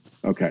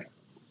 Okay.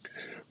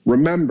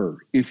 Remember,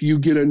 if you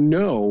get a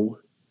no,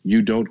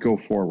 you don't go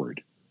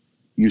forward.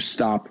 You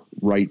stop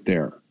right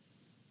there.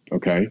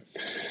 Okay.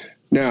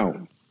 Now,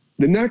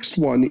 the next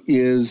one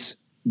is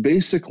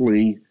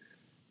basically,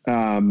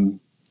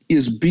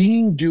 is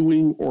being,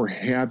 doing, or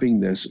having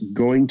this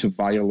going to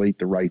violate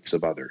the rights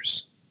of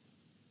others?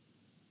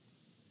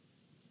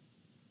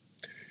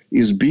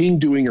 Is being,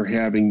 doing, or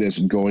having this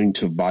going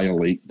to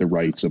violate the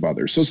rights of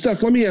others? So,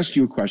 Steph, let me ask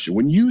you a question.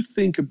 When you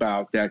think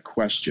about that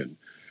question,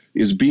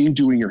 is being,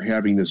 doing, or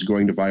having this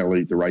going to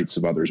violate the rights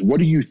of others, what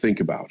do you think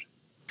about?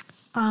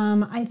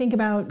 I think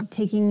about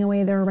taking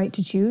away their right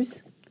to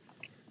choose.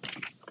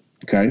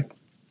 Okay.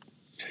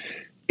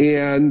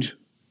 And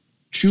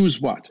choose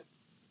what?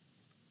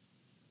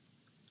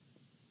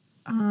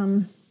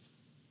 I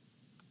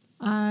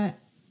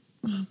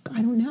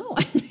don't know.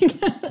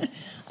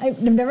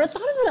 I've never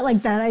thought about it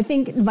like that. I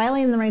think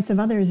violating the rights of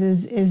others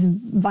is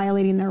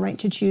violating their right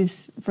to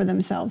choose for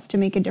themselves, to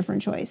make a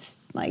different choice.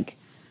 Like,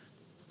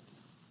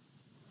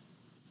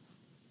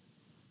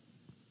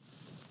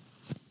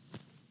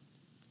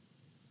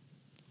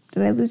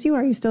 did I lose you?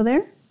 Are you still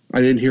there? I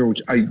didn't hear what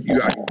I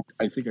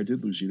think I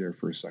did lose you there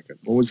for a second.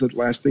 What was the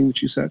last thing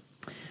that you said?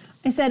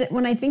 I said,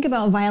 when I think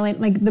about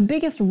like the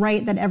biggest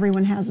right that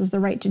everyone has is the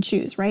right to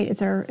choose, right?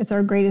 It's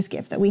our greatest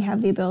gift, that we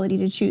have the ability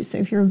to choose. So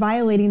if you're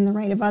violating the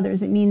right of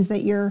others, it means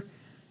that you're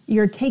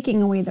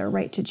taking away their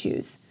right to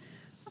choose.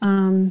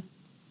 Like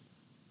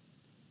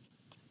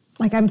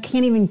I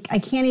can't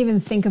even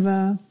think of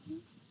a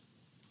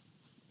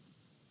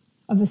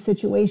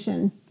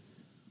situation.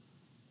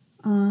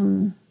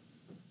 I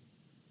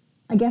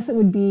guess it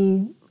would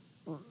be,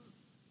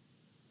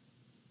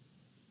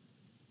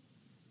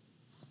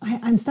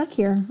 I'm stuck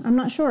here. I'm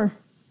not sure.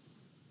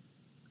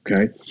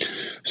 Okay.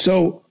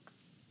 So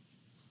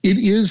it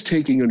is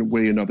taking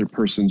away another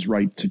person's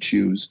right to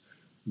choose.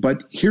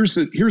 But here's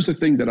the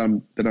thing that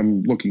I'm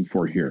looking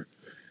for here.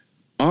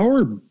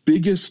 Our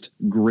biggest,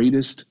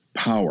 greatest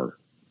power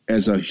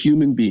as a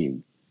human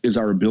being is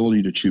our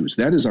ability to choose.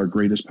 That is our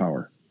greatest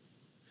power.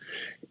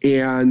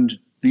 And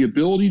the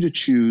ability to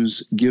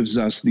choose gives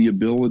us the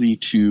ability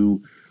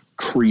to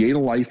create a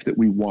life that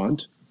we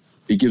want.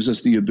 It gives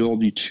us the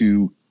ability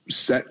to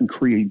set and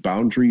create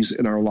boundaries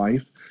in our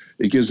life.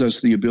 It gives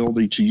us the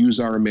ability to use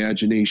our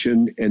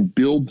imagination and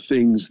build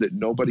things that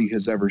nobody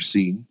has ever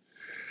seen.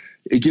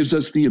 It gives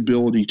us the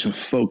ability to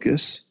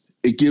focus.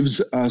 It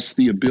gives us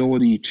the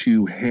ability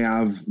to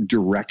have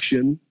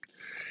direction.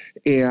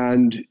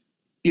 And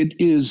it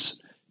is,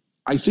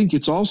 I think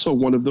it's also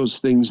one of those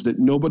things that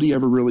nobody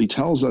ever really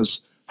tells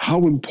us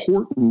how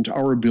important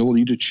our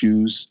ability to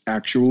choose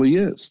actually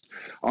is.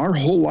 Our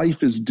whole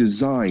life is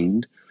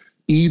designed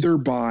either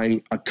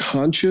by a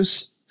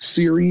conscious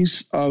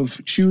series of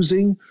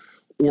choosing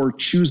or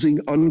choosing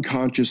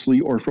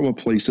unconsciously or from a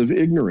place of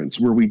ignorance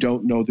where we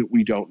don't know that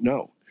we don't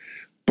know.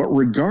 But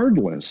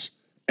regardless,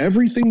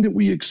 everything that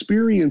we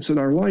experience in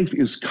our life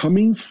is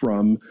coming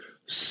from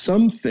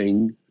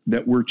something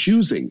that we're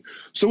choosing.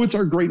 So it's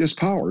our greatest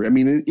power. I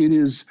mean, it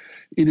is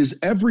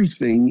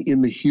everything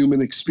in the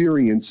human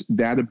experience,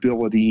 that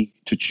ability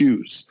to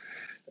choose.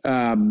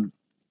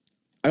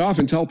 I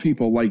often tell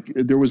people, like,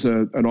 there was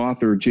an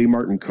author, J.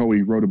 Martin Coe,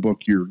 wrote a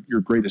book, Your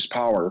Greatest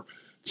Power.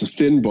 It's a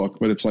thin book,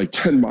 but it's like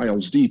 10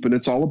 miles deep, and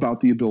it's all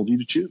about the ability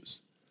to choose.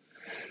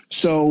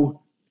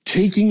 So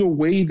taking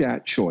away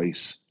that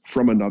choice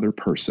from another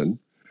person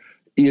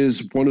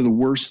is one of the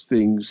worst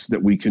things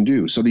that we can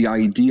do. So the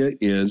idea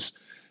is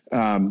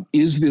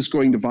this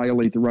going to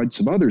violate the rights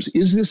of others?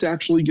 Is this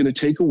actually going to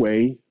take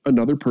away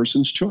another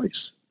person's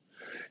choice?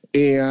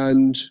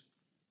 And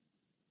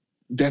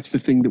that's the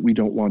thing that we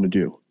don't want to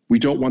do. We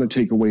don't want to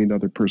take away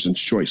another person's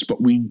choice,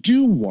 but we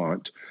do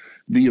want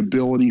the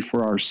ability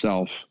for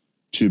ourselves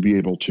to be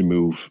able to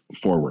move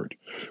forward.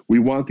 We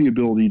want the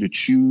ability to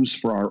choose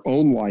for our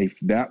own life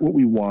that what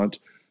we want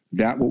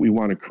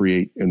to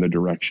create in the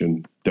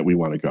direction that we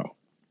want to go.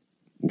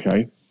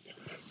 Okay?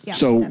 Yeah,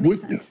 so that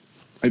makes sense.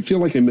 I feel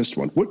like I missed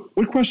one.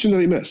 What question did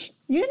I miss?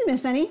 You didn't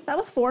miss any. That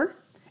was 4.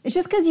 It's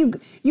just because you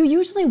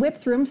usually whip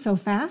through them so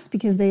fast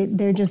because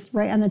they're just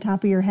right on the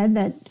top of your head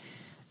that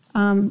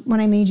when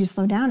I made you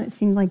slow down, it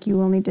seemed like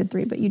you only did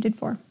 3, but you did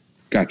 4.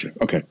 Gotcha.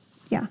 Okay.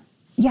 Yeah.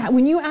 Yeah.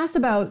 When you asked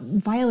about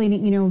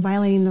violating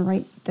the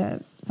right,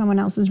 someone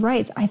else's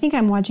rights, I think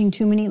I'm watching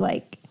too many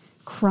like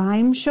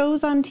crime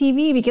shows on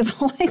TV, because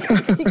all I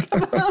could think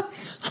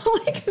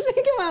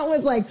about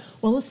was like,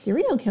 well, a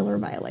serial killer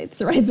violates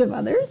the rights of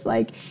others,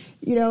 like,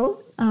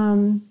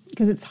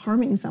 because it's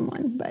harming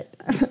someone. But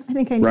I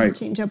think I need to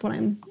change up what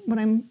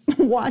I'm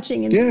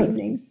watching in the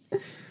evenings.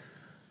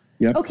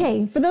 Yep.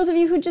 Okay, for those of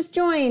you who just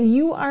joined,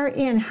 you are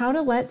in How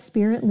to Let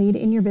Spirit Lead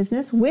in Your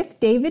Business with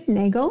David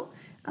Nagel.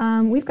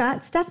 We've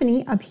got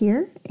Stephanie up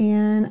here,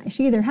 and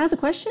she either has a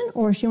question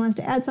or she wants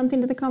to add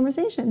something to the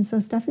conversation. So,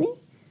 Stephanie?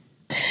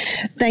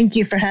 Thank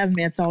you for having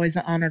me. It's always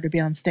an honor to be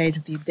on stage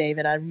with you,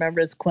 David. I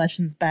remember his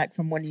questions back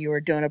from when you were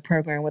doing a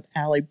program with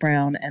Allie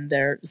Brown, and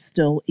they're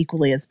still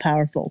equally as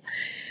powerful.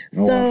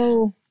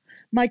 So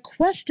my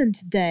question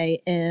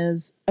today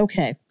is,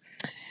 okay,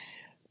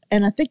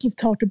 and I think you've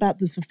talked about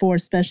this before,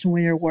 especially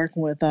when you're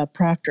working with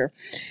Proctor.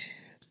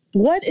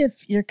 What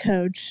if your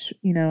coach,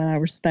 and I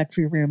respect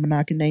for your room, I'm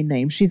not going to name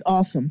names, she's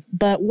awesome,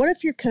 but what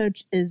if your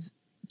coach is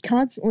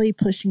constantly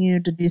pushing you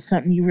to do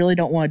something you really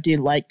don't want to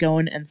do, like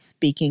going and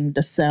speaking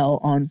to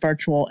sell on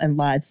virtual and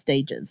live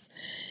stages?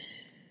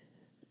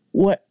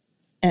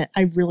 And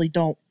I really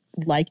don't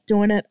like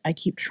doing it. I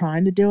keep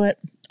trying to do it.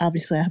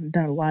 Obviously, I haven't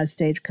done a live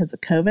stage because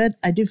of COVID.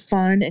 I do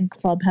fine in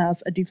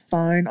Clubhouse. I do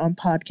fine on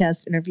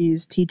podcast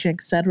interviews, teaching,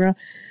 etc.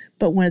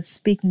 But when it's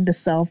speaking to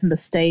self and the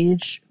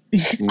stage,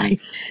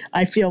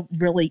 I feel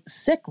really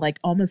sick, like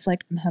almost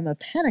like I'm having a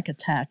panic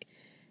attack.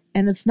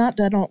 And it's not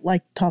that I don't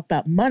like to talk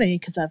about money,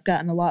 because I've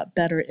gotten a lot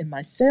better in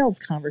my sales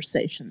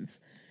conversations.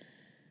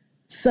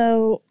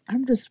 So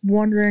I'm just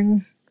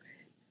wondering,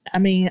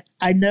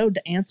 I know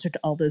the answer to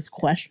all those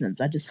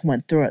questions. I just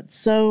went through it.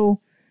 So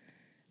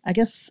I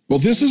guess. Well,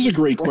 this is a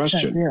great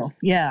question.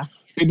 Yeah.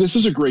 This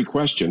is a great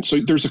question. So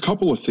there's a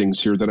couple of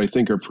things here that I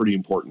think are pretty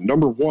important.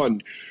 Number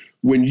one,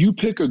 when you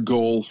pick a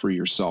goal for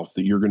yourself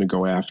that you're going to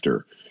go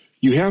after,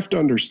 you have to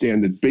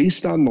understand that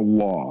based on the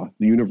law,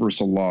 the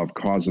universal law of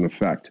cause and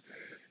effect,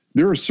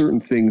 there are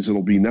certain things that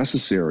will be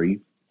necessary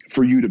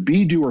for you to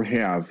be, do, or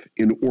have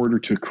in order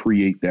to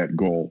create that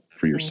goal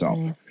for yourself.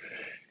 Mm-hmm.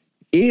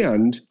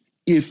 And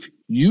if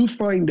you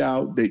find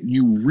out that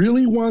you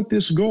really want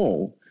this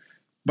goal,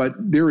 but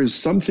there is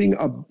something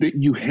that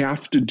you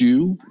have to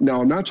do. Now,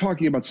 I'm not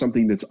talking about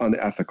something that's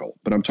unethical,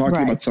 but I'm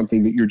talking about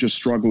something that you're just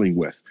struggling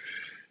with.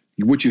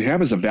 What you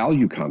have is a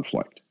value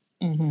conflict.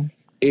 Mm-hmm.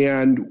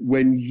 And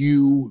when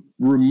you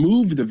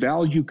remove the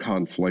value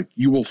conflict,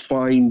 you will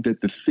find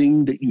that the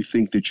thing that you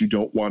think that you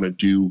don't want to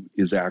do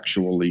is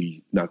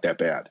actually not that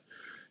bad.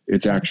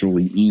 It's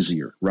actually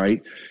easier,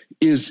 right?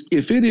 Because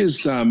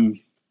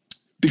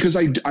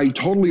I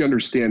totally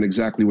understand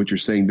exactly what you're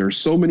saying. There's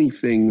so many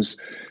things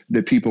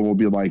that people will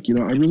be like,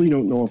 I really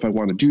don't know if I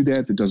want to do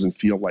that. That doesn't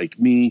feel like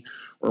me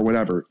or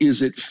whatever.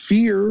 Is it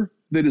fear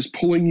that is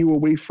pulling you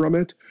away from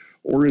it?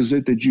 Or is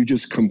it that you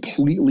just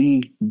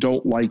completely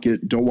don't like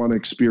it, don't want to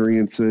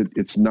experience it?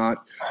 It's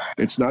not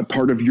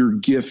part of your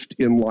gift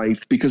in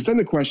life. Because then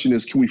the question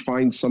is, can we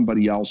find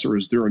somebody else, or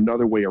is there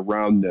another way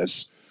around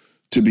this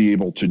to be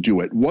able to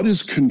do it? What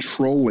is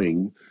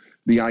controlling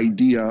the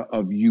idea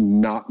of you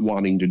not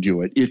wanting to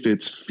do it? If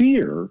it's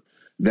fear,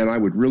 then I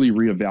would really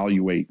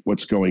reevaluate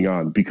what's going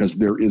on, because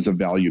there is a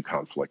value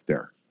conflict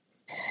there.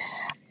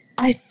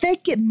 I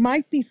think it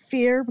might be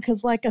fear,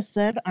 because like I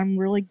said, I'm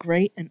really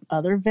great in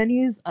other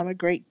venues. I'm a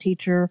great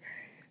teacher,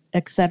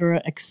 et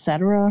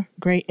cetera,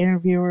 great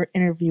interviewer,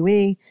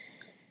 interviewee.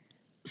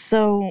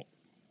 So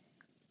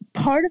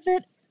part of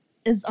it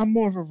is I'm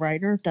more of a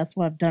writer. That's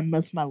what I've done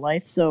most of my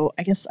life. So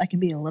I guess I can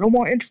be a little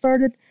more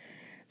introverted.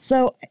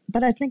 So,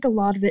 but I think a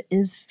lot of it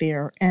is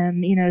fear.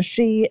 And,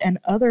 she and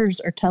others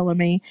are telling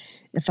me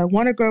if I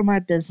want to grow my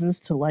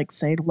business to, like,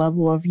 say, the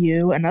level of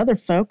you and other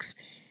folks,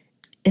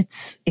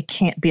 it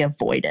can't be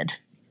avoided.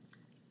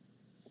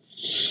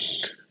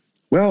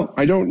 Well,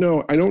 I don't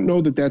know. I don't know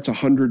that that's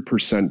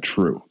 100%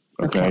 true.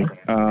 Okay.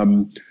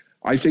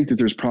 I think that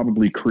there's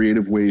probably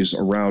creative ways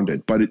around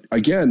it. But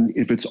again,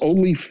 if it's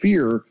only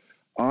fear,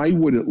 I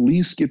would at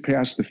least get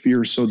past the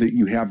fear so that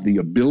you have the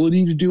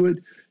ability to do it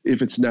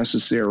if it's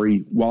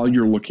necessary, while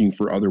you're looking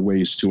for other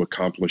ways to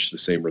accomplish the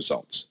same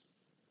results.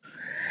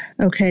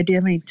 Okay, do you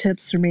have any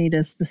tips for me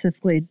to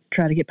specifically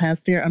try to get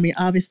past fear?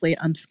 Obviously,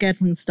 I'm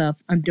scheduling stuff.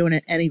 I'm doing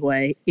it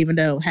anyway, even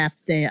though half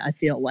the day I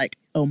feel like,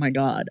 oh my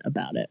God,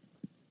 about it.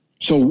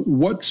 So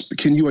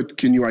can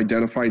you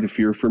identify the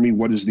fear for me?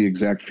 What is the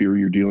exact fear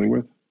you're dealing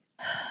with?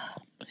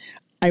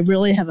 I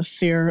really have a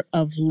fear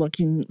of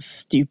looking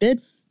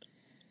stupid.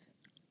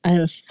 I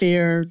have a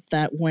fear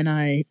that when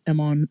I am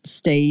on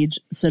stage,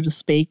 so to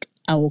speak,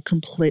 I will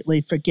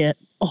completely forget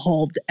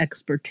all the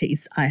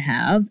expertise I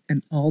have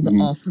and all the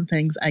awesome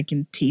things I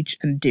can teach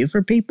and do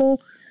for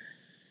people.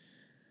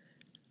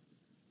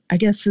 I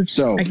guess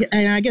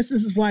I guess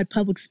this is why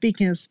public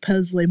speaking is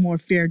supposedly more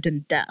feared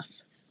than death.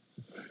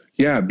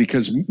 Yeah,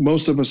 because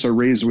most of us are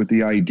raised with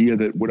the idea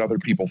that what other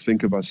people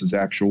think of us is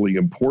actually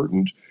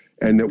important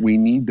and that we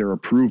need their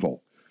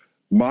approval.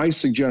 My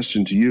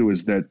suggestion to you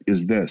is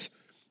this.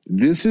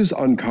 This is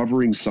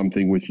uncovering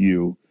something with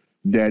you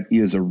that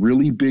is a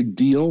really big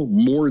deal,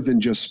 more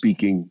than just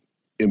speaking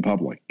in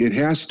public. It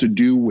has to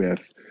do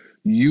with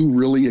you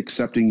really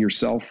accepting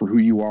yourself for who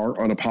you are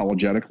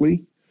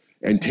unapologetically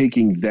and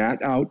taking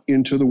that out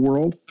into the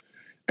world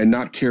and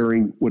not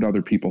caring what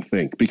other people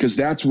think, because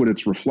that's what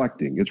it's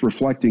reflecting. It's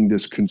reflecting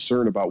this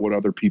concern about what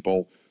other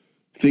people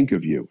think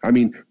of you. I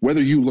mean,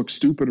 whether you look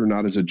stupid or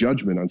not is a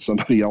judgment on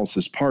somebody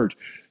else's part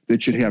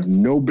that should have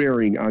no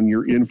bearing on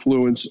your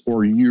influence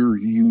or your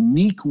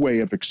unique way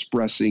of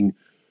expressing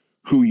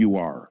who you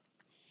are.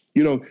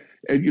 You know,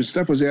 and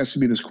Steph was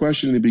asking me this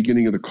question in the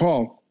beginning of the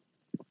call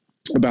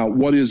about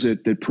what is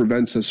it that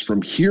prevents us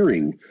from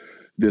hearing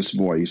this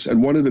voice.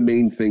 And one of the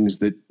main things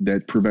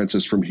that prevents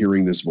us from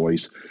hearing this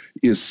voice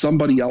is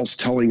somebody else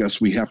telling us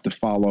we have to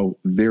follow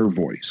their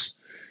voice,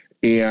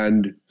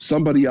 and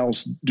somebody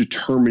else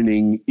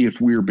determining if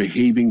we're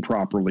behaving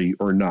properly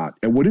or not.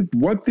 And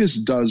what this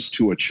does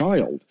to a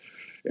child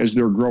as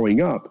they're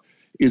growing up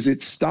is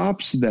it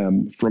stops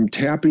them from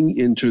tapping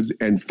into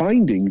and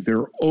finding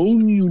their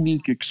own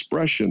unique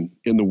expression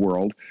in the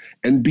world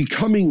and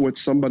becoming what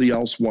somebody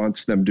else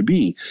wants them to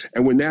be.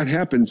 And when that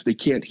happens, they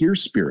can't hear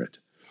spirit.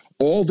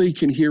 All they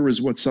can hear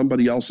is what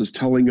somebody else is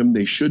telling them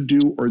they should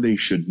do or they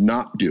should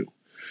not do.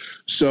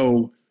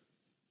 So,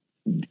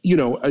 you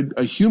know,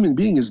 a human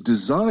being is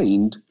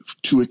designed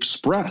to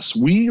express.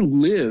 We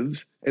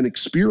live and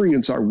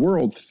experience our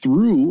world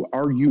through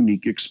our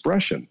unique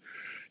expression.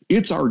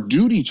 It's our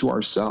duty to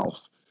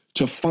ourselves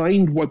to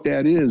find what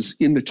that is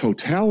in the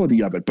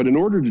totality of it. But in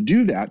order to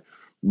do that,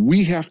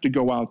 we have to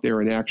go out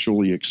there and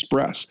actually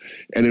express.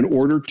 And in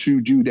order to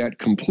do that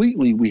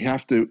completely, we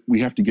have to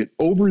get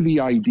over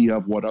the idea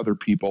of what other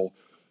people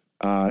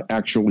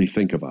actually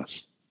think of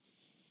us.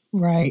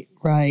 Right.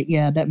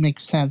 Yeah, that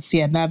makes sense.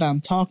 Yeah, now that I'm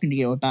talking to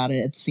you about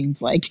it, it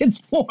seems like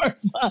it's more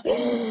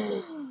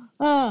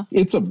of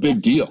it's a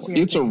big deal.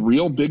 It's a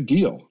real big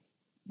deal.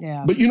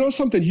 Yeah. But you know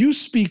something? You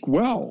speak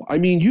well. I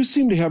mean, you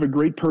seem to have a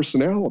great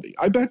personality.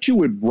 I bet you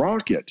would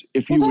rock it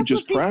if you would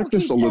just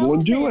practice a little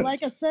and do it.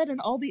 Like I said, in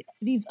all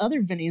these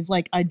other venues,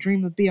 like I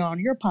dream of being on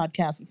your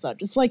podcast and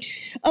such. It's like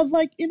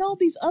in all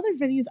these other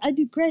venues, I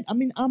do great. I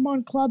mean, I'm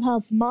on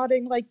Clubhouse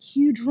modding like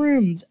huge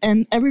rooms,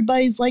 and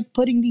everybody's like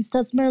putting these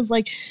testimonials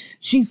like,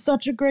 she's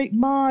such a great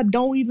mod.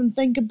 Don't even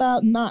think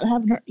about not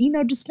having her. You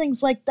know, just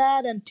things like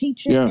that, and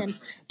teaching and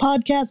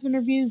podcast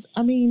interviews.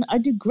 I mean, I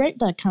do great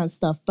that kind of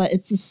stuff, but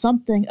it's just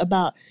something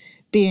about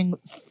being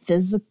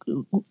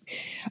physical.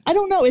 I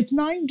don't know. It's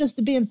not even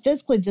just being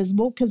physically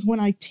visible, because when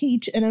I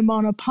teach and I'm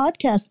on a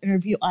podcast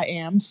interview, I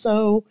am.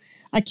 So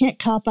I can't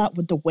cop out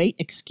with the weight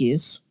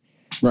excuse.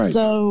 Right.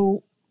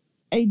 So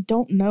I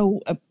don't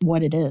know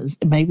what it is.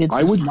 Maybe it's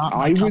not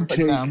my comfort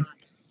zone.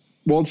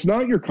 Well, it's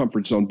not your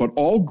comfort zone, but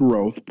all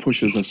growth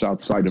pushes us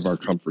outside of our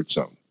comfort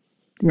zone.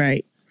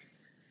 Right.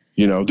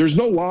 You know, there's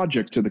no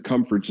logic to the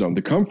comfort zone.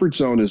 The comfort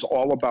zone is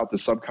all about the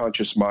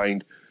subconscious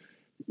mind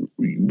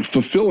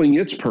fulfilling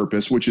its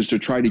purpose, which is to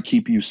try to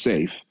keep you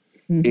safe.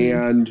 Mm-hmm.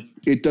 And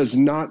it does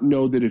not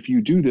know that if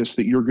you do this,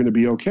 that you're going to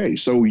be okay.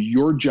 So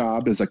your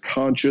job as a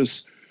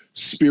conscious,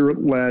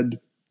 spirit-led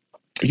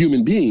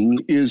human being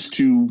is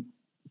to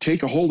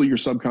take a hold of your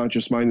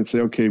subconscious mind and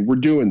say, okay, we're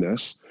doing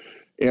this,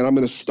 and I'm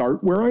going to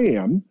start where I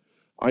am.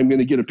 I'm going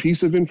to get a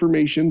piece of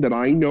information that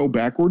I know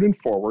backward and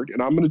forward,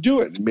 and I'm going to do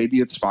it.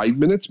 Maybe it's 5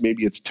 minutes,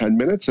 maybe it's 10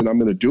 minutes, and I'm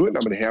going to do it, and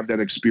I'm going to have that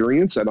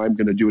experience, and I'm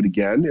going to do it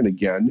again and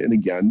again and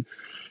again,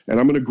 and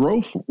I'm going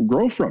to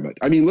grow from it.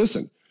 I mean,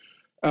 listen,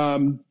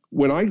 when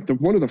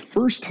one of the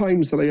first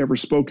times that I ever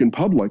spoke in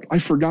public, I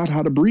forgot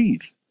how to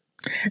breathe.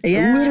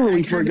 Yeah, I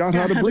literally forgot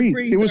how to breathe.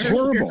 It was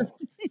horrible.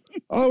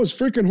 Oh, it was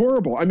freaking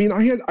horrible. I mean,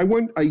 I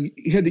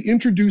had to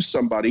introduce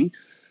somebody.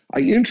 I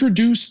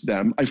introduced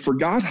them. I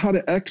forgot how to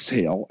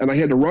exhale, and I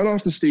had to run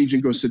off the stage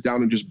and go sit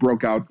down, and just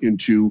broke out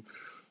into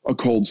a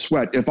cold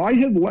sweat. If I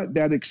had let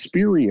that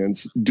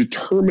experience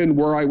determine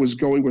where I was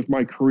going with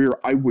my career,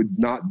 I would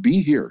not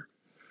be here.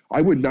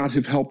 I would not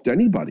have helped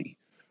anybody.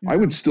 No. I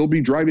would still be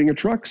driving a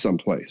truck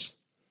someplace.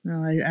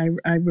 No,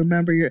 I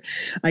remember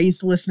I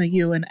used to listen to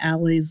you and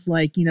Allie's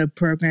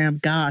program,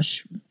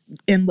 gosh,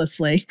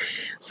 endlessly.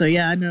 So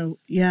I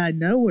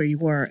know where you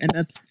were,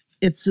 and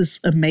it's just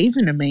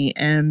amazing to me.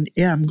 And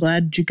I'm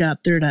glad you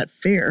got through that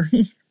fear.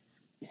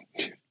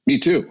 Me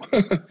too.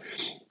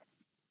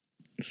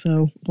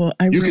 So, well,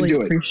 I really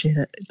appreciate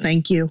it.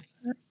 Thank you.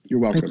 You're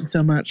welcome. Thank you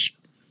so much.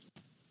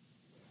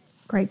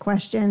 Great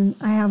question.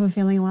 I have a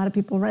feeling a lot of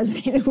people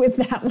resonated with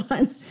that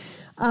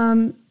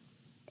one.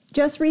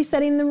 Just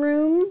resetting the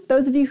room.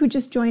 Those of you who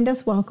just joined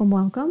us, welcome,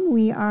 welcome.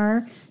 We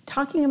are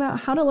talking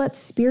about how to let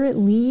spirit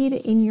lead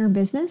in your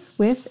business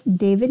with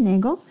David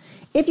Nagel.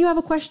 If you have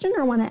a question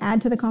or want to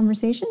add to the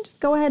conversation, just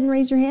go ahead and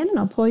raise your hand and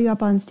I'll pull you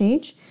up on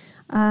stage.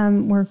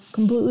 We're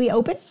completely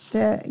open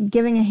to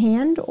giving a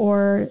hand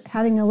or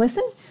having a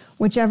listen,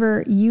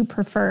 whichever you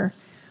prefer.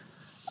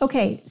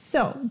 Okay,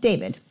 so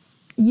David,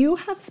 you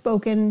have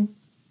spoken,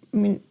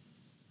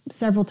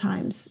 several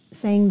times,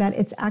 saying that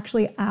it's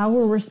actually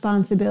our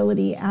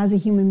responsibility as a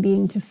human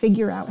being to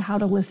figure out how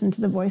to listen to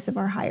the voice of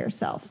our higher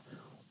self.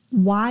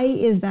 Why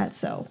is that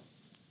so?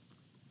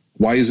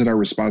 Why is it our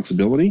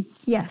responsibility?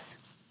 Yes.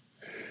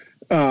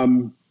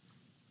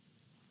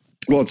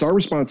 Well, it's our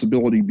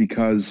responsibility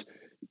because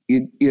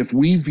if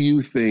we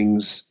view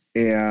things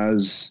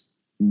as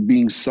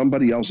being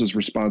somebody else's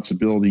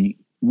responsibility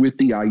with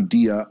the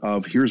idea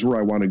of here's where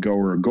I want to go,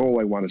 or a goal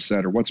I want to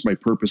set, or what's my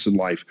purpose in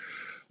life,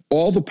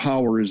 all the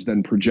power is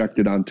then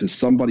projected onto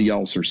somebody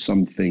else or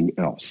something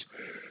else.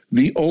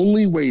 The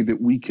only way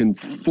that we can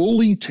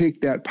fully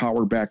take that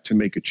power back to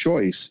make a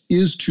choice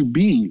is to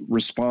be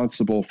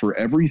responsible for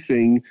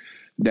everything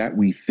that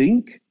we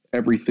think,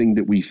 everything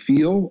that we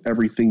feel,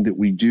 everything that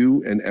we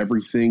do, and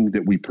everything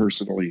that we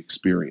personally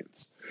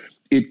experience.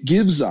 It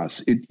gives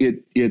us,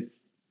 it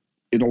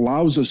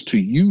allows us to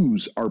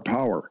use our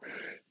power.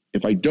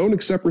 If I don't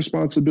accept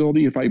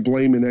responsibility, if I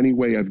blame in any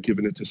way, I've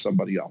given it to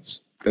somebody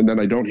else. And then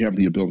I don't have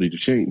the ability to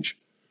change.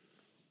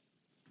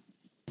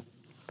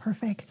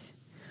 Perfect.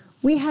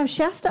 We have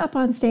Shasta up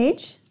on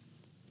stage.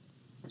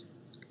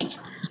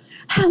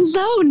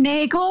 Hello,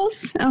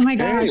 Nagels. Oh my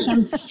gosh, Hey.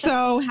 I'm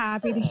so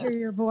happy to hear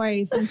your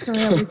voice. I'm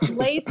sorry I was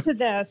late to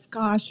this.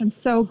 Gosh, I'm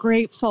so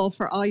grateful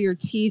for all your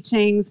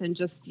teachings and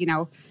just,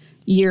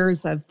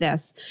 years of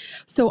this.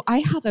 So I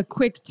have a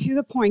quick to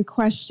the point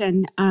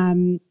question.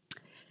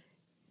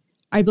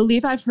 I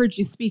believe I've heard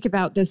you speak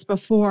about this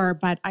before,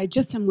 but I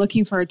just am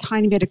looking for a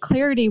tiny bit of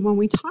clarity when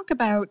we talk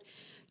about,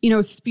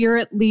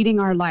 spirit leading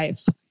our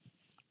life.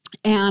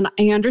 And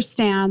I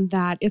understand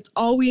that it's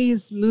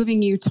always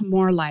moving you to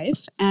more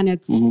life, and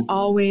it's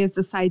always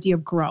this idea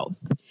of growth.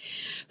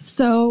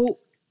 So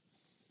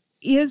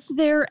is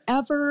there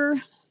ever,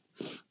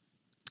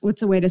 what's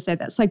the way to say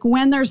this? Like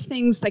when there's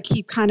things that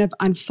keep kind of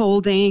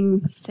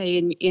unfolding, say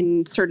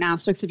in certain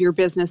aspects of your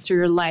business or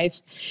your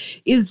life,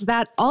 is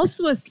that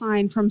also a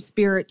sign from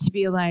spirit to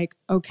be like,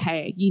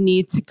 okay, you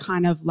need to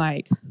kind of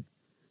like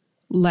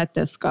let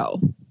this go,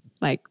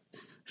 like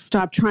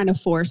stop trying to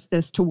force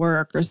this to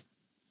work? Or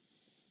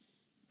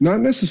Not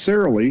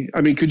necessarily.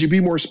 I mean, could you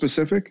be more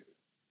specific?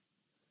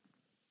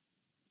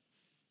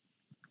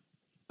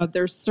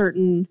 there's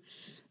certain,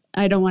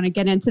 I don't want to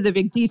get into the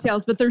big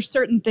details, but there's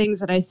certain things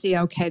that I see,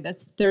 okay,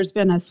 there's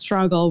been a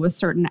struggle with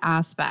certain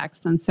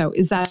aspects. And so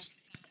is that?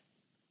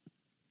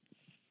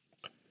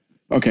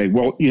 Okay,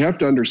 well, you have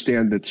to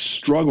understand that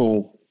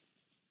struggle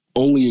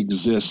only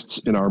exists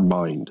in our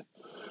mind.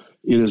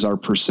 It is our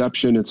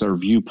perception, it's our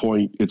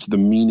viewpoint, it's the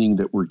meaning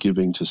that we're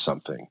giving to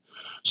something.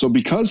 So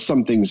because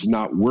something's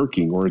not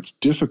working or it's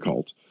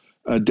difficult,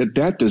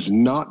 that does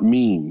not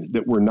mean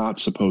that we're not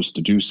supposed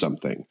to do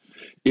something.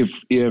 If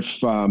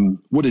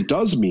what it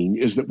does mean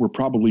is that we're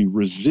probably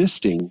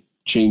resisting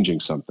changing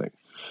something.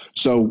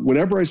 So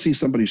whenever I see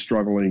somebody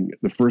struggling,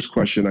 the first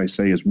question I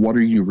say is, what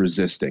are you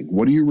resisting?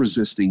 What are you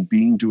resisting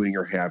being, doing,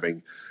 or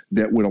having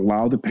that would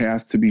allow the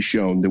path to be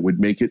shown, that would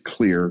make it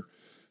clear,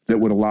 that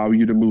would allow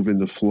you to move in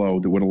the flow,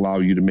 that would allow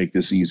you to make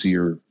this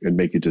easier and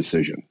make a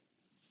decision?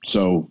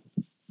 So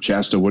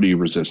Shasta, what are you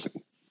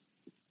resisting?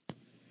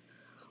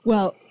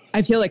 Well,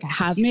 I feel like I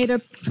have made a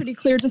pretty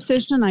clear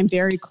decision. I'm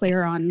very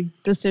clear on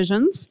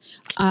decisions.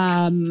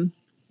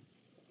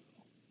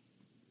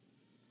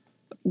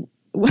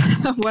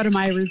 What am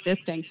I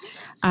resisting?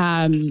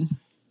 Yeah,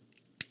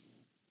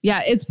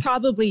 it's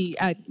probably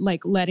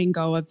like letting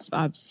go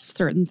of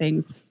certain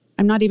things.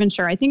 I'm not even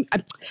sure. I think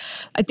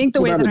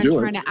the way that I'm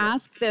trying to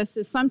ask this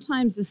is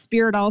sometimes the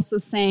spirit also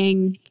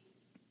saying,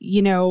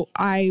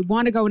 I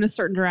want to go in a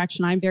certain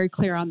direction. I'm very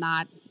clear on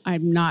that.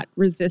 I'm not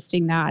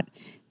resisting that.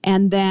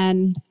 And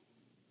then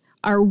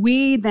are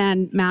we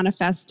then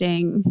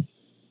manifesting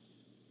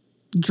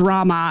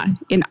drama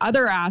in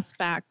other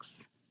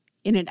aspects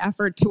in an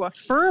effort to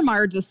affirm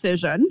our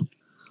decision?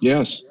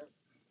 Yes.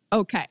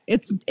 Okay.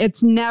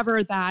 It's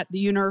never that the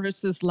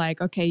universe is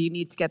like, okay, you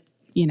need to get,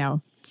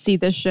 see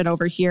this shit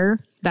over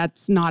here.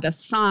 That's not a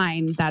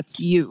sign. That's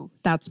you.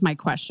 That's my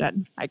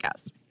question, I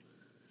guess.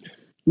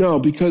 No,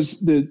 because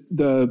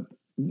the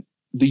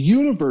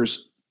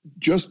universe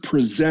just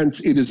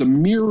presents, it is a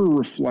mirror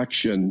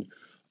reflection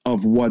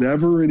of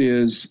whatever it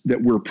is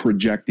that we're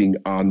projecting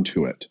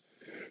onto it.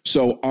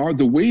 So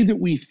the way that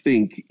we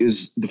think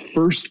is the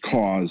first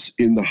cause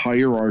in the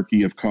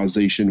hierarchy of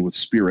causation with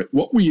spirit.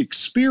 What we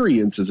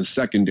experience is a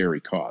secondary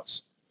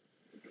cause.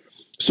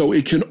 So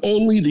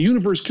the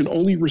universe can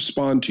only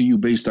respond to you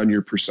based on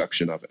your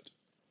perception of it.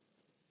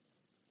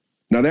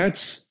 Now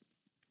that's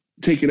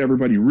taking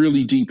everybody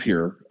really deep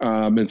here.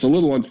 It's a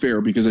little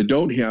unfair because I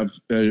don't have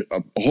a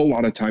whole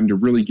lot of time to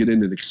really get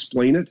in and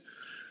explain it,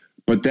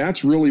 but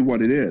that's really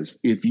what it is.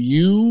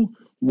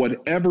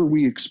 Whatever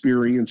we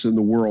experience in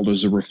the world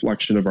is a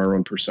reflection of our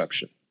own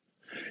perception.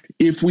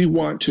 If we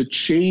want to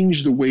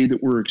change the way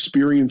that we're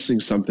experiencing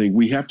something,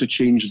 we have to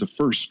change the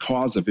first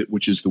cause of it,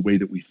 which is the way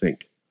that we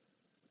think.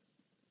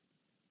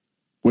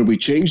 When we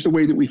change the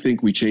way that we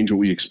think, we change what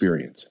we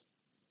experience.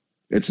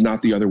 It's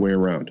not the other way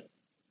around.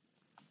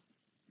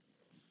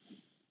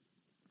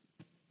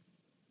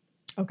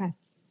 Okay.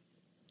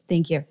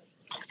 Thank you.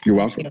 You're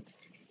welcome.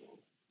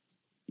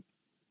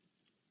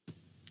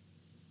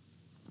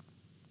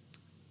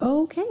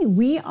 Okay,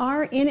 we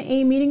are in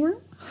a meeting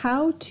room.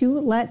 How to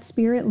let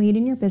spirit lead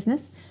in your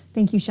business.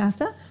 Thank you,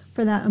 Shasta,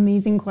 for that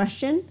amazing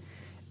question.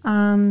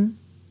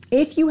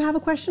 If you have a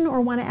question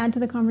or want to add to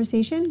the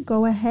conversation,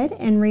 go ahead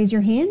and raise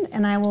your hand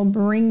and I will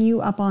bring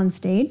you up on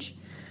stage.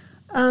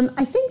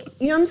 I think,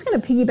 I'm just going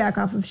to piggyback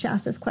off of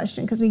Shasta's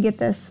question because we get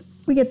this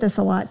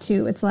a lot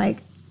too. It's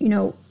like,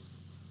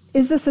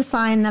 is this a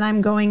sign that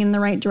I'm going in the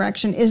right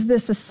direction? Is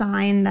this a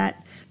sign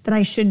that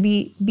I should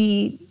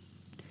be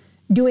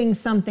doing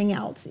something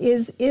else?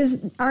 Is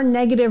our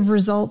negative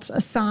results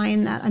a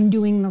sign that I'm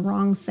doing the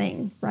wrong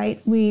thing,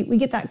 right? We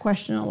get that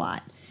question a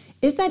lot.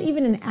 Is that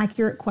even an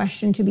accurate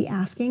question to be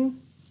asking?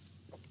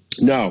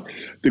 No.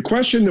 The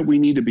question that we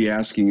need to be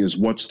asking is,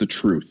 what's the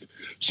truth?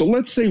 So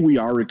let's say we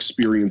are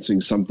experiencing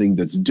something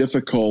that's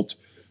difficult.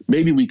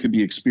 Maybe we could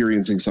be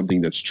experiencing something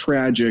that's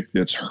tragic,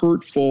 that's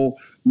hurtful.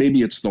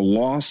 Maybe it's the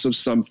loss of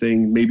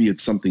something. Maybe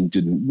it's something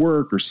didn't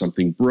work or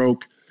something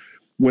broke.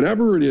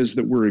 Whatever it is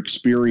that we're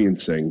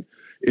experiencing,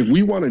 if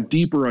we want a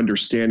deeper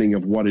understanding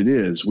of what it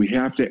is, we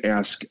have to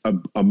ask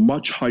a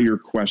much higher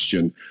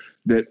question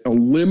that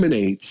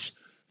eliminates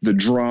the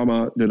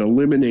drama, that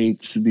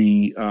eliminates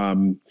the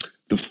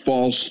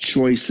false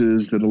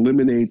choices, that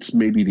eliminates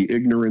maybe the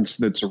ignorance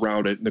that's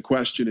around it. And the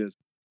question is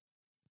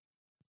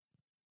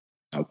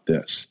about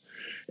this.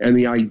 And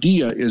the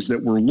idea is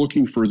that we're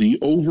looking for the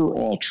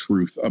overall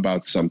truth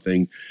about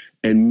something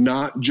and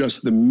not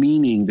just the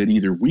meaning that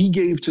either we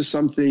gave to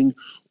something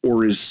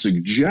or is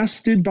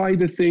suggested by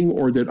the thing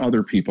or that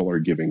other people are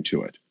giving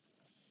to it.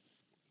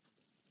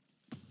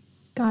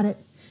 Got it.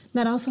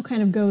 That also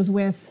kind of goes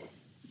with,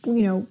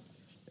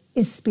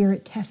 is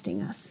Spirit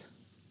testing us?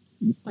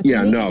 Like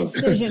yeah, make no. a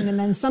decision and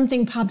then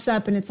something pops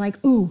up and it's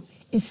like, ooh,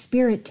 is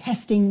Spirit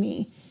testing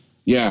me?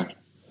 Yeah.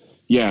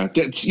 Yeah.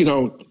 That's,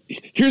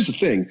 here's the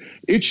thing.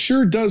 It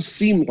sure does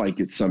seem like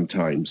it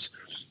sometimes,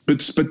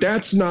 but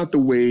that's not the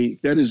way,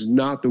 that is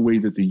not the way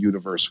that the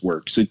universe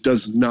works. It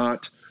does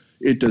not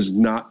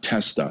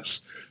test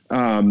us.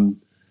 What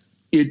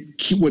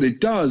it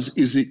does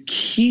is it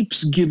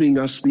keeps giving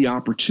us the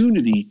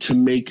opportunity to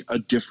make a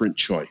different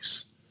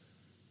choice.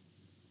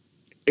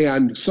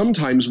 And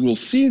sometimes we'll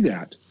see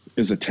that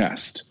as a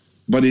test,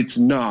 but it's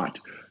not.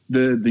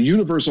 The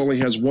universe only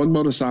has one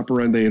modus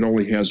operandi. It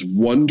only has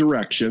one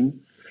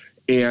direction,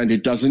 and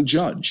it doesn't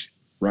judge,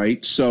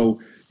 right? So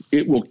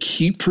it will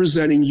keep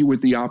presenting you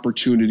with the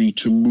opportunity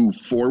to move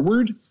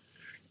forward.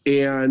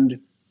 And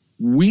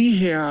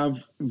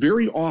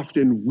very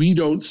often we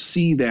don't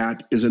see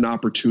that as an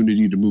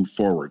opportunity to move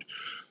forward.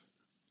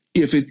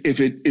 If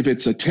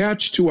it's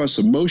attached to us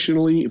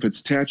emotionally, if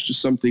it's attached to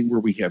something where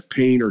we have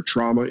pain or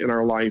trauma in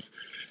our life,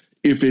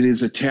 if it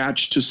is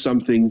attached to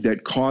something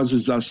that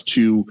causes us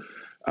to,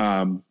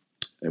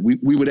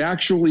 we would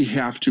actually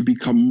have to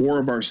become more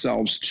of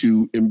ourselves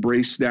to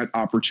embrace that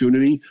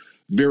opportunity.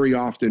 Very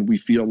often we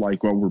feel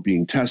like, well, we're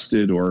being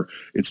tested, or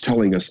it's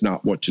telling us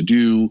not what to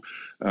do,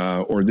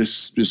 or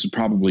this is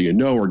probably a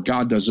no, or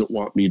God doesn't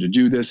want me to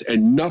do this,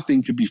 and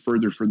nothing could be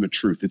further from the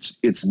truth.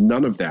 It's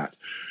none of that.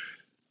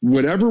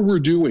 Whatever we're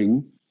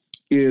doing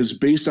is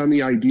based on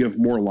the idea of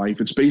more life.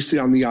 It's based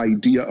on the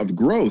idea of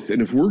growth.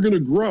 And if we're going to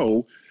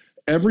grow,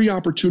 every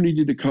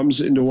opportunity that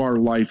comes into our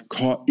life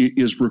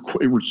is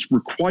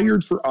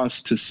required for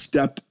us to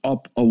step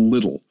up a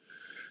little.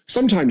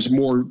 Sometimes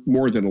more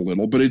than a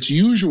little, but it's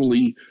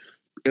usually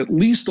at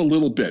least a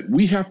little bit.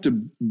 We have to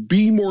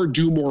be more,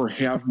 do more,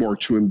 have more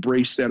to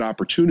embrace that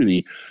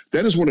opportunity.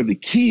 That is one of the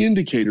key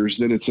indicators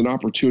that it's an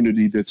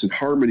opportunity that's in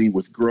harmony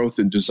with growth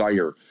and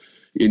desire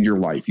in your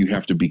life. You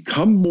have to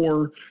become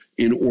more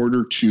in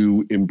order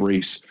to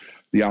embrace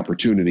the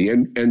opportunity.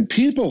 And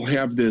people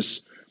have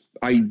this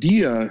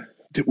idea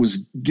that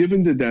was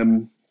given to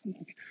them,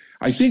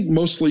 I think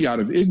mostly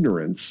out of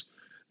ignorance,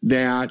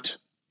 that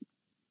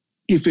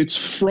if it's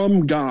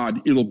from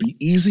God, it'll be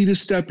easy to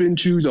step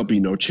into. There'll be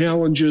no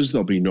challenges.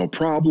 There'll be no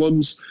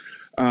problems,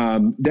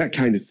 that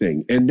kind of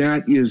thing. And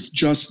that is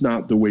just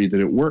not the way that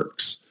it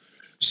works.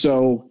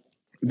 So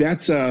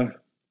that's a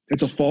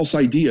false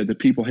idea that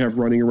people have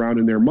running around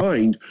in their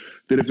mind,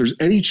 that if there's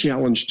any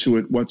challenge to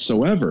it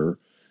whatsoever,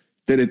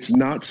 that it's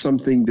not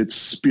something that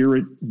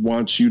Spirit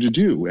wants you to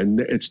do. And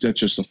that's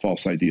just a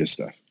false idea,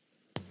 Steph.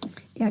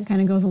 Yeah, it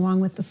kind of goes along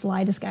with the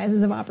sly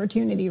disguises of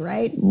opportunity,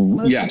 right?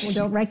 Most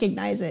people don't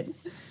recognize it.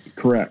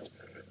 Correct.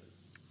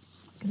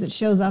 Because it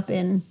shows up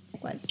in,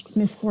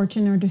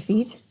 misfortune or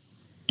defeat?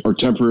 Or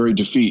temporary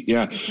defeat,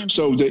 yeah.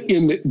 So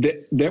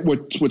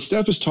what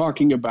Steph is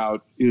talking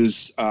about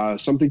is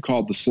something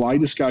called the sly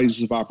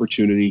disguises of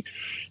opportunity.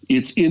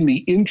 It's in the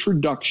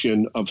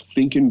introduction of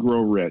Think and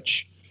Grow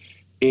Rich.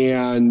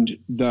 And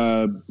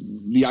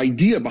the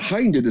idea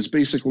behind it is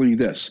basically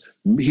this.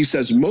 He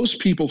says most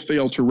people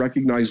fail to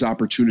recognize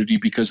opportunity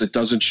because it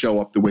doesn't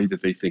show up the way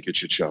that they think it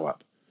should show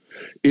up.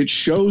 It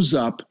shows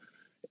up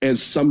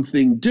as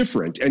something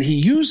different. And he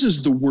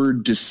uses the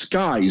word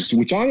disguised,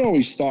 which I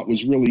always thought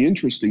was really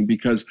interesting,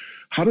 because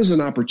how does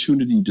an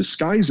opportunity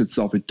disguise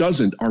itself? It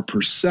doesn't. Our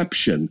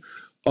perception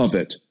of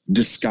it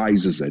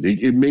disguises it.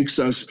 It makes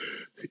us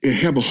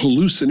have a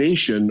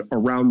hallucination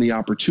around the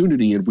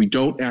opportunity, and we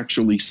don't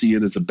actually see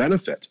it as a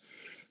benefit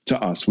to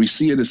us. We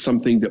see it as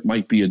something that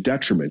might be a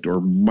detriment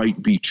or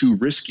might be too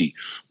risky,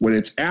 when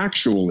it's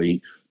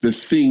actually the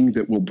thing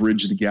that will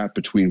bridge the gap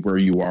between where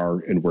you are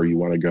and where you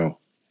want to go.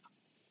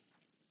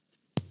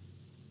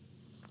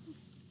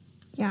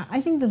 Yeah,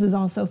 I think this is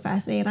also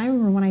fascinating. I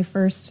remember when I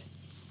first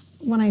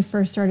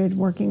started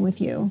working with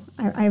you,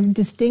 I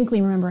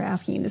distinctly remember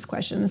asking you this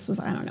question. This was,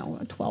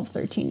 12,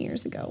 13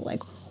 years ago.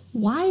 Like,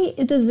 why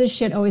does this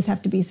shit always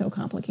have to be so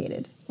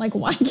complicated? Like,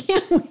 why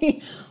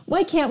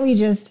can't we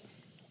just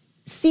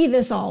see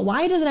this all?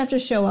 Why does it have to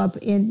show up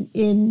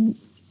in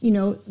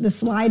the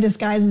sly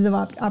disguises of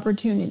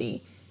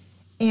opportunity?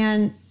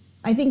 And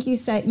I think you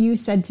said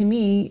to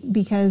me,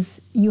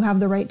 because you have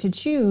the right to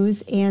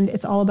choose and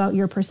it's all about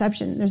your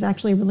perception. There's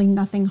actually really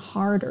nothing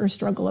hard or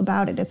struggle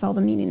about it. It's all the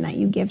meaning that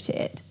you give to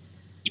it.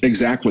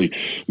 Exactly.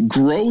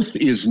 Growth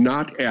is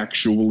not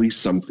actually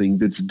something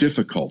that's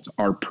difficult.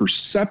 Our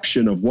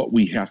perception of what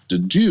we have to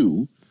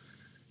do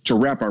to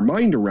wrap our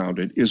mind around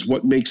it is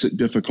what makes it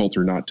difficult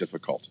or not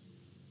difficult.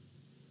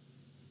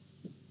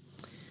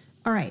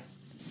 All right.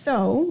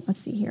 So let's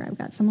see here. I've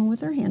got someone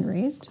with their hand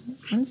raised.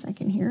 1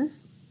 second here.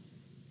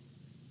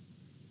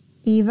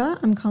 Eva,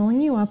 I'm calling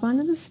you up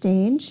onto the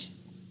stage.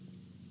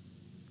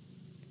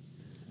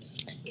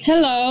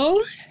 Hello.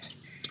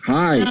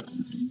 Hi.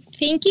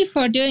 Thank you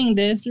for doing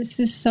this. This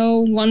is so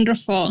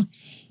wonderful.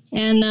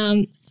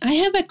 And I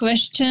have a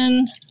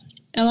question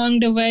along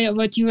the way of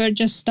what you were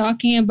just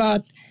talking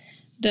about,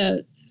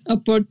 the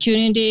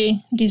opportunity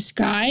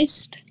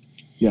disguised.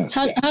 Yes.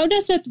 How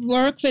does it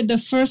work with the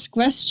first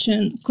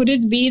question? Could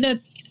it be that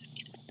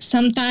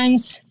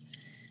sometimes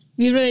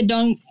we really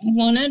don't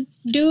want to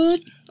do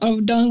it, or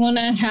don't want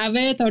to have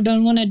it, or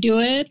don't want to do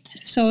it?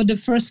 So the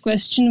first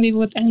question we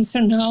would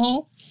answer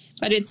no,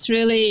 but it's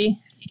really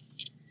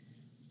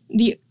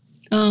the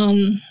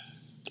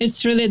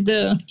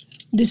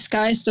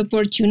disguised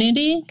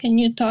opportunity. Can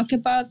you talk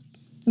about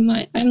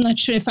I'm not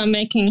sure if I'm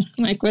making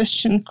my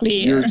question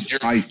clear.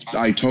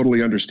 I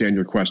totally understand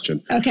your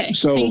question. Okay,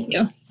 thank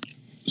you.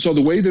 So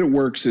the way that it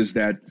works is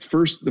that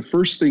the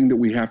first thing that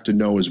we have to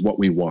know is what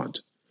we want.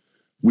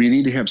 We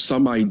need to have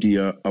some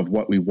idea of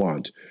what we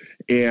want.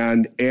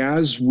 And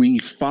as we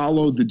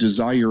follow the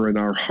desire in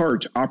our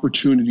heart,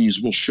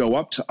 opportunities will show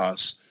up to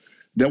us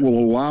that will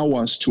allow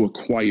us to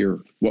acquire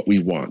what we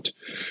want.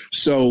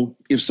 So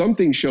if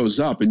something shows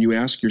up and you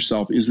ask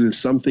yourself, is this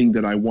something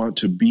that I want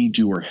to be,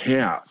 do, or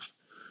have,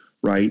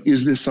 right?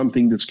 Is this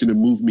something that's going to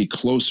move me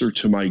closer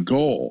to my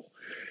goal?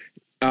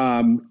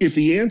 If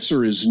the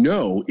answer is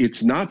no,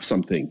 it's not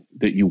something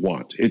that you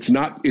want. It's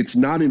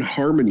not in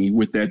harmony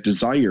with that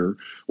desire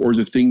or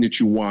the thing that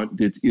you want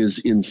that is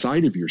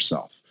inside of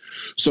yourself.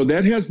 So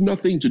that has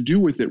nothing to do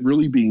with it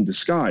really being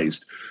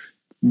disguised.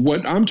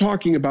 What I'm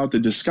talking about, the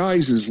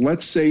disguise, is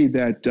let's say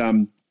that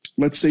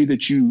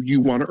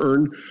you want to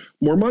earn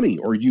more money,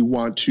 or you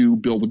want to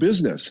build a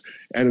business,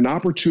 and an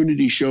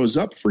opportunity shows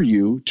up for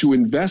you to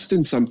invest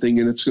in something,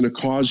 and it's going to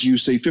cause you,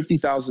 say,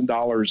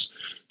 $50,000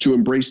 to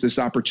embrace this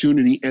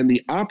opportunity, and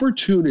the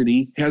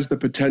opportunity has the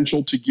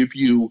potential to give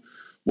you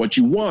what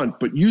you want,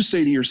 but you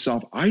say to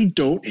yourself, I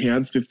don't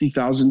have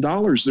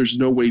 $50,000. There's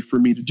no way for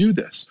me to do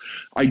this.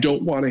 I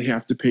don't want to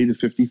have to pay the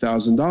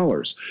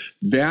 $50,000.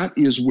 That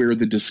is where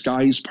the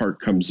disguise part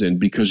comes in,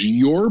 because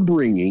you're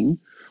bringing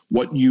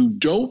what you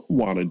don't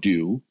want to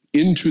do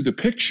into the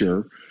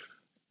picture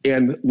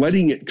and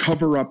letting it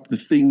cover up the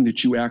thing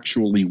that you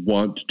actually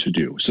want to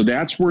do. So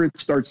that's where it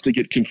starts to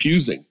get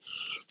confusing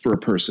for a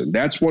person.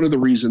 That's one of the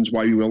reasons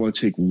why you want to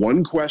take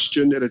one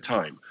question at a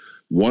time,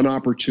 one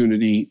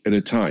opportunity at a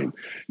time.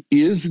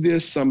 Is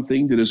this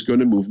something that is going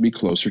to move me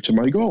closer to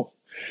my goal?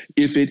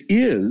 If it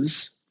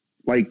is,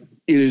 it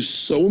is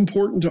so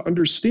important to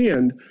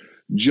understand,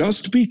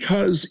 just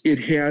because it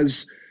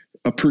has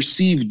a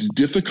perceived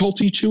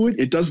difficulty to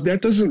it, that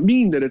doesn't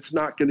mean that it's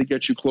not going to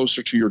get you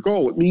closer to your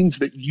goal. It means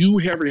that you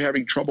are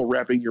having trouble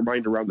wrapping your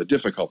mind around the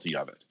difficulty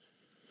of it.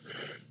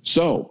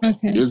 So,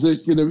 is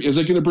it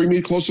going to bring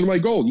me closer to my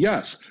goal?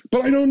 Yes,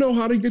 but I don't know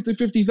how to get to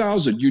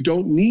 50,000. You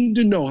don't need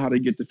to know how to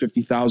get to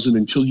 50,000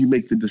 until you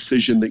make the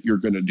decision that you're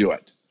going to do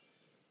it.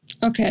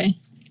 Okay.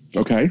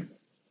 Okay.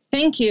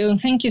 Thank you.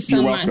 Thank you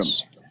so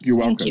much. You're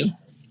welcome. Thank you.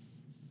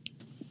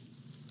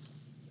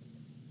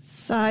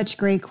 Such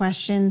great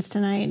questions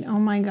tonight. Oh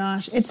my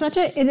gosh. It's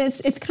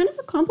kind of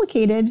a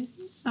complicated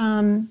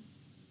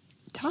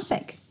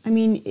topic. I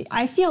mean,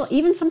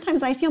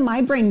 sometimes I feel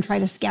my brain try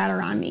to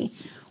scatter on me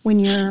when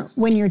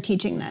you're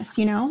teaching this,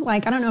 I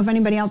don't know if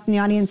anybody else in the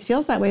audience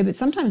feels that way, but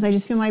sometimes I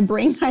just feel my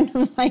brain kind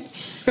of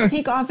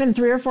take off in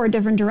 3 or 4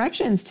 different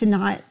directions to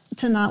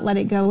not let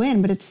it go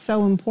in, but it's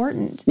so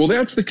important. Well,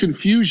 that's the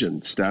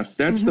confusion, Steph.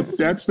 That's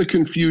the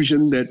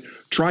confusion that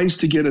tries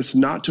to get us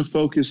not to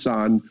focus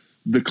on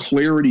the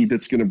clarity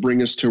that's going to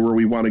bring us to where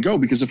we want to go.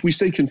 Because if we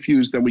stay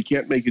confused, then we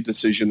can't make a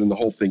decision and the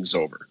whole thing's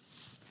over.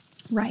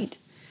 Right.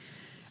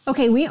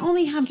 Okay, we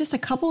only have just a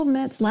couple of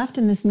minutes left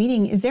in this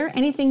meeting. Is there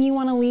anything you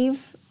want to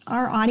leave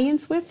our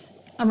audience with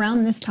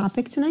around this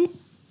topic tonight?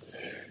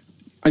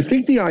 I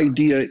think the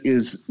idea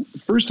is,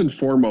 first and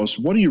foremost,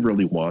 what do you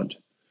really want?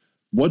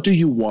 What do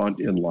you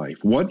want in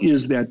life? What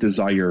is that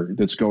desire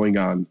that's going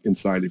on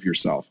inside of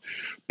yourself?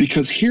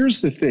 Because here's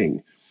the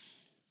thing.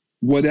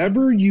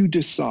 Whatever you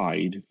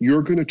decide,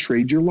 you're going to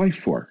trade your life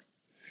for.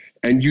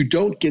 And you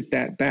don't get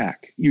that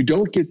back. You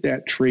don't get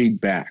that trade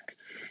back.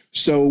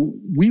 So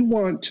we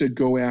want to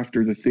go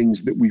after the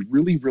things that we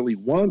really, really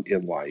want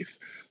in life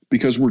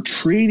because we're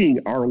trading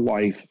our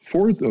life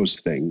for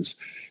those things.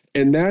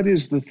 And that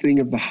is the thing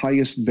of the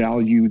highest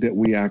value that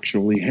we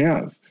actually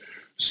have.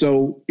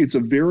 So it's a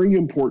very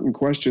important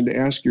question to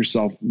ask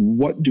yourself,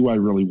 what do I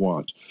really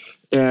want?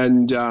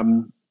 And,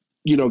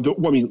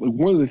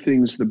 one of the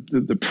things,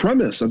 the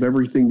premise of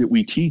everything that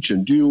we teach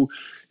and do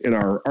in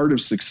our Art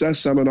of Success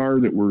seminar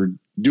that we're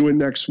doing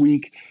next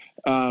week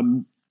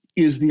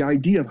is the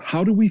idea of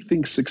how do we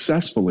think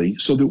successfully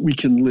so that we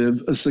can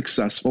live a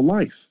successful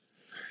life?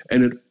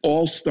 And it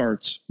all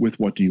starts with,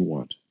 what do you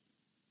want?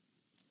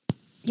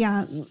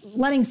 Yeah,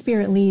 letting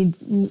spirit lead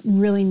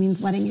really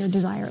means letting your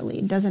desire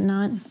lead, does it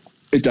not?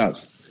 It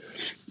does.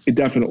 It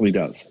definitely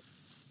does.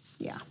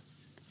 Yeah.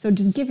 So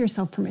just give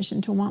yourself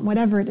permission to want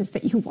whatever it is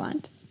that you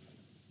want.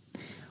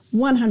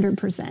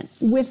 100%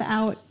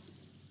 without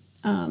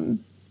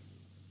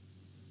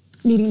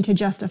needing to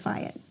justify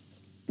it.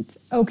 It's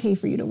okay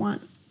for you to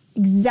want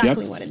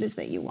exactly what it is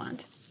that you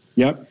want.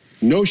 Yep.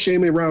 No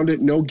shame around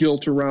it, no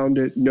guilt around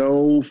it,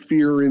 no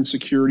fear or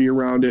insecurity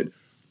around it.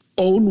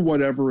 Own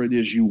whatever it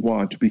is you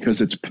want because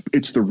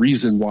it's the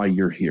reason why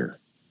you're here.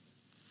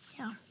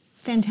 Yeah.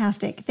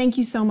 Fantastic. Thank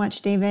you so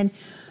much, David.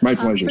 My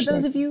pleasure.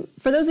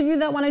 For those of you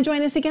that want to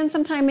join us again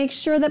sometime, make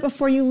sure that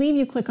before you leave,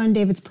 you click on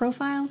David's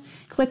profile,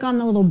 click on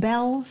the little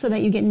bell so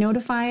that you get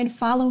notified,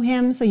 follow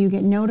him so you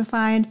get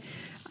notified.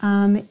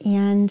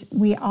 And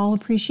we all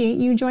appreciate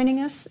you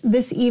joining us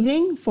this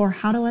evening for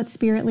How to Let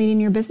Spirit Lead in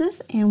Your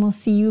Business. And we'll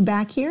see you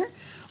back here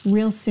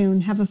real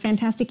soon. Have a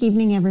fantastic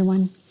evening,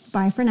 everyone.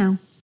 Bye for now.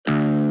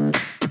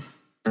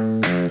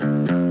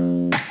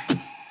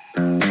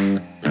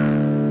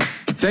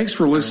 Thanks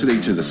for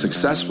listening to the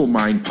Successful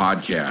Mind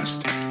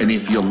podcast. And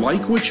if you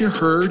like what you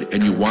heard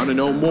and you want to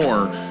know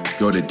more,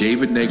 go to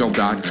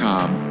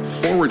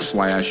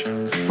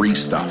davidnagel.com/free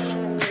stuff.